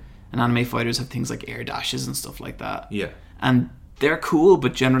fighter, and anime fighters have things like air dashes and stuff like that. Yeah. And they're cool,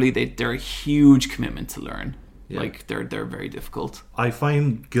 but generally they're a huge commitment to learn. Yeah. Like they're very difficult. I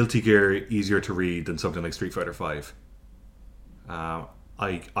find Guilty Gear easier to read than something like Street Fighter V.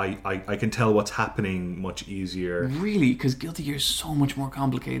 I can tell what's happening much easier. Really, because Guilty Gear is so much more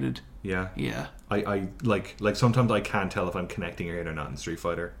complicated. Yeah. Yeah. I like sometimes I can't tell if I'm connecting or not in Street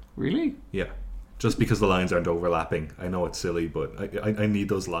Fighter. Really? Yeah. Just because the lines aren't overlapping. I know it's silly, but I need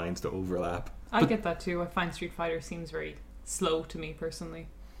those lines to overlap. I get that too. I find Street Fighter seems very slow to me personally,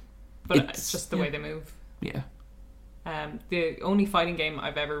 but it's just the way they move. Yeah. The only fighting game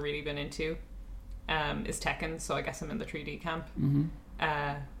I've ever really been into is Tekken, so I guess I'm in the 3D camp.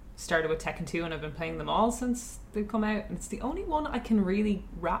 Mm-hmm. Started with Tekken 2 and I've been playing them all since they've come out, and it's the only one I can really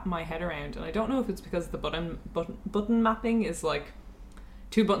wrap my head around, and I don't know if it's because the button mapping is like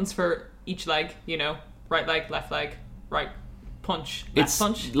 2 buttons for each leg, right leg, right punch, left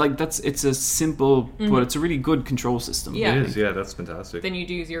punch. Like it's a simple, but it's a really good control system. Yeah. It is, yeah, that's fantastic. Then you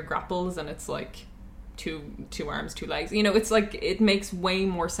use your grapples and it's like two arms, 2 legs. It's like it makes way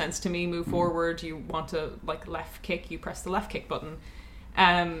more sense to me. Move forward, you want to like left kick, you press the left kick button.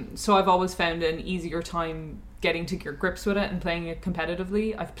 So I've always found an easier time getting to grips with it and playing it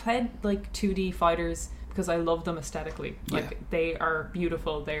competitively. I've played like 2D fighters because I love them aesthetically. Like they are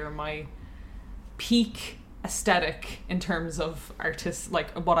beautiful. They are my peak aesthetic in terms of artists, like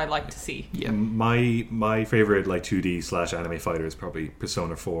what I like to see. Yeah. My favorite like 2D / anime fighter is probably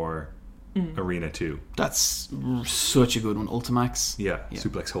Persona 4 Arena 2. That's such a good one. Ultimax. Yeah,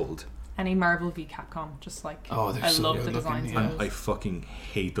 Suplex Hold. Any Marvel v Capcom, just like they're I so love good the looking, designs. yeah. of I those. fucking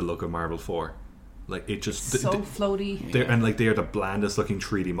hate the look of Marvel 4. Like it just So floaty. they are the blandest looking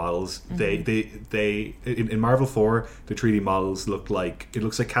 3D models. They in Marvel 4 the 3D models looks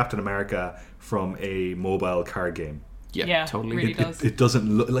like Captain America from a mobile card game. Yeah, totally. really does. It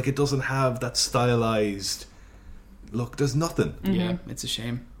doesn't look like, it doesn't have that stylized look. There's nothing. Yeah, it's a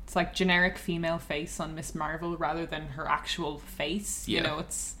shame. It's like generic female face on Miss Marvel rather than her actual face. Yeah.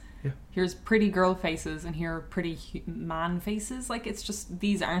 It's here's pretty girl faces and here are pretty man faces. Like it's just,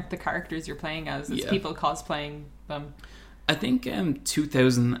 these aren't the characters you're playing as. It's people cosplaying them. I think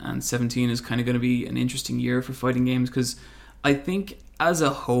 2017 is kind of going to be an interesting year for fighting games, because I think as a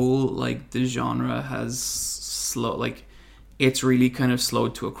whole, like the genre has it's really kind of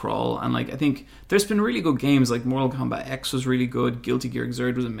slowed to a crawl, and like I think there's been really good games, like Mortal Kombat X was really good, Guilty Gear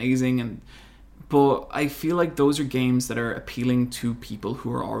Xrd was amazing, but I feel like those are games that are appealing to people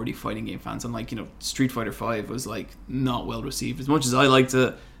who are already fighting game fans, and like Street Fighter V was like not well received. As much as I liked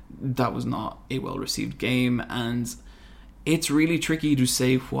it, that was not a well received game, and it's really tricky to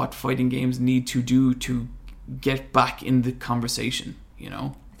say what fighting games need to do to get back in the conversation,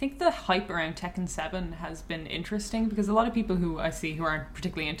 I think the hype around Tekken 7 has been interesting because a lot of people who I see who aren't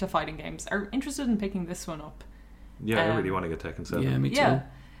particularly into fighting games are interested in picking this one up. Yeah, I really want to get Tekken 7. Yeah, me too. Yeah.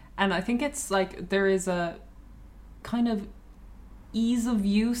 And I think it's like there is a kind of ease of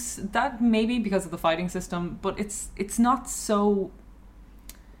use that maybe because of the fighting system, but it's not so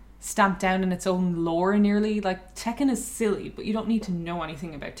stamped down in its own lore nearly. Like, Tekken is silly, but you don't need to know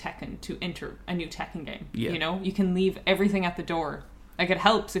anything about Tekken to enter a new Tekken game. Yeah. You know? You can leave everything at the door. Like, it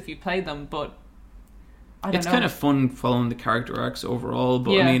helps if you play them, but I don't know. It's kind of fun following the character arcs overall,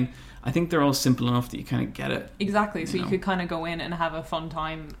 but Yeah. I mean, I think they're all simple enough that you kind of get it. Exactly, so you know. could kind of go in and have a fun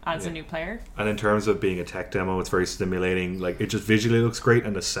time as a Yeah. new player. And in terms of being a tech demo, it's very stimulating. Like, it just visually looks great,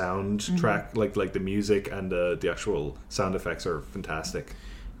 and the Mm-hmm. soundtrack, like the music and the actual sound effects are fantastic.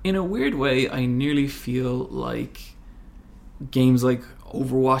 In a weird way, I nearly feel like games like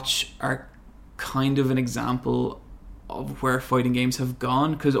Overwatch are kind of an example of where fighting games have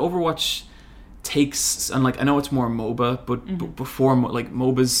gone, because Overwatch takes, and like, I know it's more MOBA, but before, like,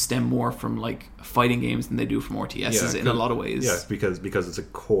 MOBAs stem more from like fighting games than they do from RTSs in a lot of ways. Yeah, because it's a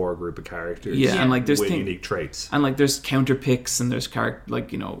core group of characters. Yeah, and like there's with thing- unique traits. and like there's counter picks, and there's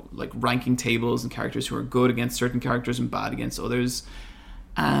like, you know, like ranking tables and characters who are good against certain characters and bad against others.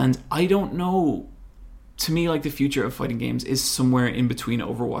 And I don't know, to me, like, the future of fighting games is somewhere in between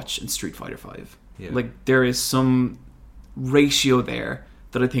Overwatch and Street Fighter V. Yeah. Like, there is some ratio there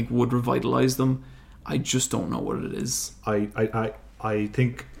that I think would revitalize them. I just don't know what it is. I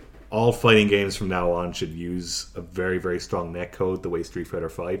think all fighting games from now on should use a very, very strong netcode the way Street Fighter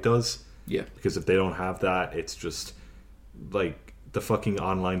V does. Yeah. Because if they don't have that, it's just like the fucking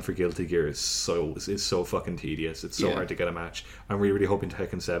online for Guilty Gear is so fucking tedious. It's so Yeah. hard to get a match. I'm really hoping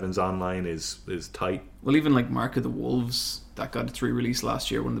Tekken 7's online is tight. Well, even like Mark of the Wolves, that got its re-release last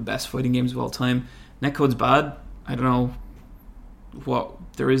year, one of the best fighting games of all time. Netcode's bad. I don't know what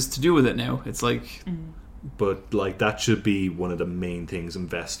there is to do with it now. It's like, But like that should be one of the main things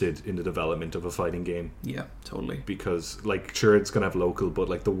invested in the development of a fighting game, yeah, totally. because like sure it's gonna have local, but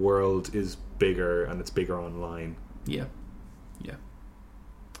like the world is bigger and it's bigger online. Yeah. Yeah.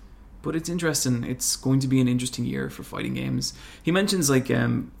 But it's interesting. It's going to be an interesting year for fighting games. He mentions like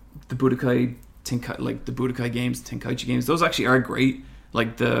the Budokai the Budokai games, Tenkaichi games. Those actually are great.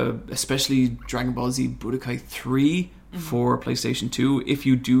 Like especially Dragon Ball Z Budokai 3 for PlayStation 2. If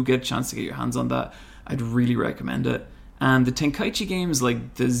you do get a chance to get your hands on that, I'd really recommend it. And the Tenkaichi games,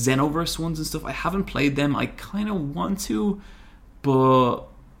 like the Xenoverse ones and stuff, I haven't played them. I kind of want to, but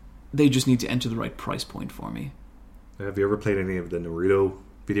they just need to enter the right price point for me. Have you ever played any of the Naruto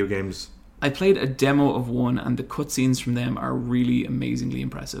video games? I played a demo of one, and the cutscenes from them are really amazingly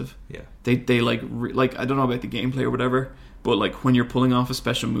impressive. Yeah. They like I don't know about the gameplay or whatever, but like when you're pulling off a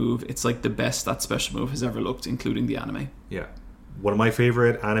special move, it's like the best that special move has ever looked, including the anime. Yeah. One of my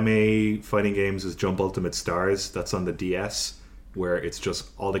favorite anime fighting games is Jump Ultimate Stars. That's on the DS, where it's just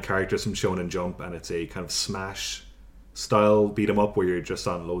all the characters from Shonen Jump, and it's a kind of Smash style beat 'em up where you're just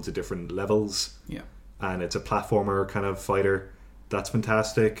on loads of different levels. Yeah. And it's a platformer kind of fighter. That's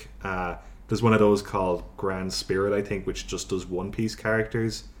fantastic. There's one of those called Grand Spirit, I think, which just does One Piece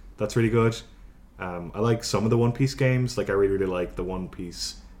characters. That's really good. I like some of the One Piece games. Like I really, really like the One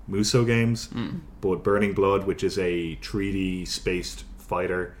Piece Musou games. But Burning Blood, which is a 3D spaced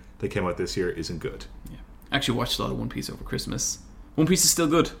fighter that came out this year, isn't good. Yeah. I actually watched a lot of One Piece over Christmas. One Piece is still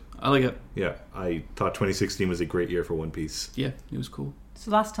good. I like it. Yeah, I thought 2016 was a great year for One Piece. Yeah, it was cool. So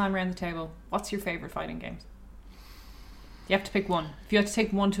last time around the table, what's your favourite fighting games? You have to pick one. If you had to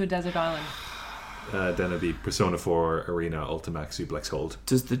take one to a desert island. Then it'd be Persona 4 Arena Ultimax Suplex Hold.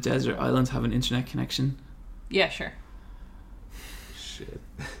 Does the desert island have an internet connection? Yeah, sure. Shit.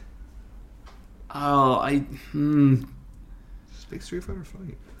 Oh, Just pick Street Fighter 5.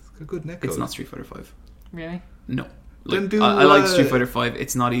 It's got a good netcode. It's not Street Fighter 5. Really? No. Then Like, do, I like Street Fighter 5.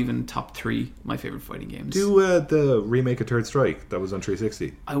 It's not even top 3 my favorite fighting games. Do the remake of Third Strike that was on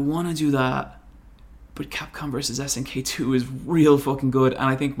 360. I want to do that, but Capcom vs SNK 2 is real fucking good, and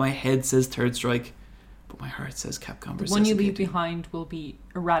I think my head says Third Strike, but my heart says Capcom The vs one you SNK leave 2. behind will be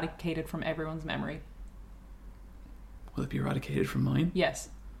eradicated from everyone's memory. Will it be eradicated from mine? Yes.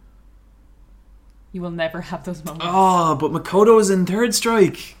 You will never have those moments. Oh, but Makoto's in Third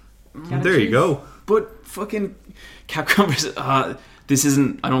Strike. Gotta There you choose. go. But fucking Capcom vs. This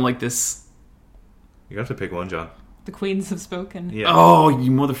isn't. I don't like this. You have to pick one, John. The queens have spoken. Yeah. Oh,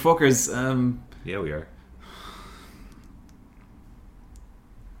 you motherfuckers. Yeah, we are.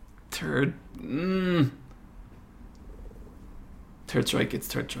 Third. Third Strike. It's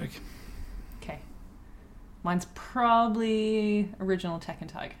Third Strike. Okay. Mine's probably original Tekken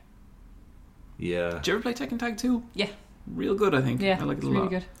Tag. Yeah. Did you ever play Tekken Tag 2? Yeah. Real good, I think. Yeah, I like it it's a really lot.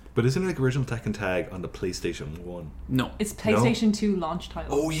 good. But isn't it like original Tekken Tag on the PlayStation 1? No. It's PlayStation 2 launch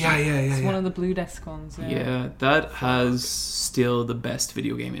title. Oh, yeah. It's one of the Blue Disc ones. Yeah, that has still the best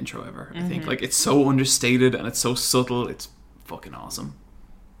video game intro ever, I think. Like, it's so understated and it's so subtle. It's fucking awesome.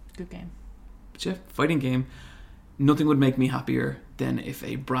 Good game. But yeah, fighting game. Nothing would make me happier than if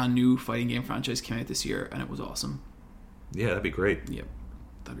a brand new fighting game franchise came out this year and it was awesome. Yeah, that'd be great. Yep,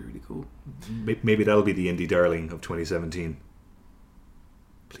 that'd be really cool. Maybe that'll be the indie darling of 2017.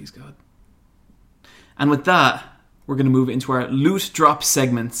 Please God. And with that, we're going to move into our loot drop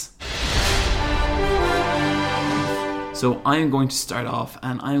segments. So I am going to start off,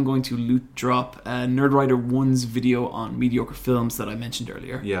 and I am going to loot drop Nerdwriter 1's video on mediocre films that I mentioned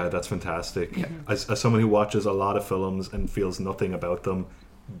earlier. Yeah, that's fantastic. Yeah. As someone who watches a lot of films and feels nothing about them,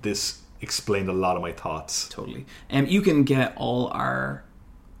 this explained a lot of my thoughts. Totally. You can get all our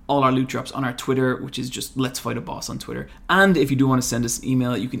loot drops on our Twitter, which is just Let's Fight a Boss on Twitter. And if you do want to send us an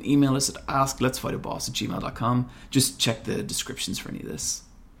email, you can email us at askletsfightaboss@gmail.com. Just check the descriptions for any of this.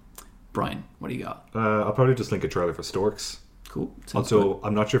 Brian, what do you got? I'll probably just link a trailer for Storks. Cool. Sounds Also, good.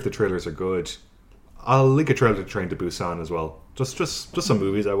 I'm not sure if the trailers are good. I'll link a trailer to Train to Busan as well. Just some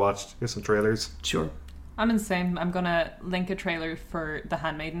movies I watched. Here's some trailers. Sure. I'm in the same. I'm going to link a trailer for The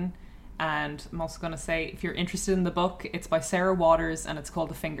Handmaiden. And I'm also going to say, if you're interested in the book, it's by Sarah Waters and it's called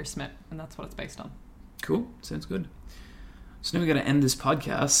The Fingersmith. And that's what it's based on. Cool. Sounds good. So now we got to end this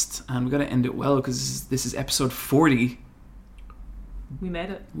podcast, and we got to end it well because this is episode 40. We made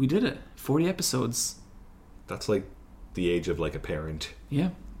it. We did it. 40 episodes. That's like the age of like a parent.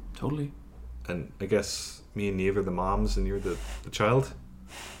 Yeah, totally. And I guess me and Neve are the moms and you're the child?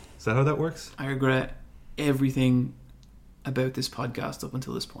 Is that how that works? I regret everything about this podcast up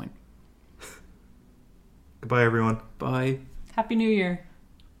until this point. Goodbye, everyone. Bye. Happy New Year.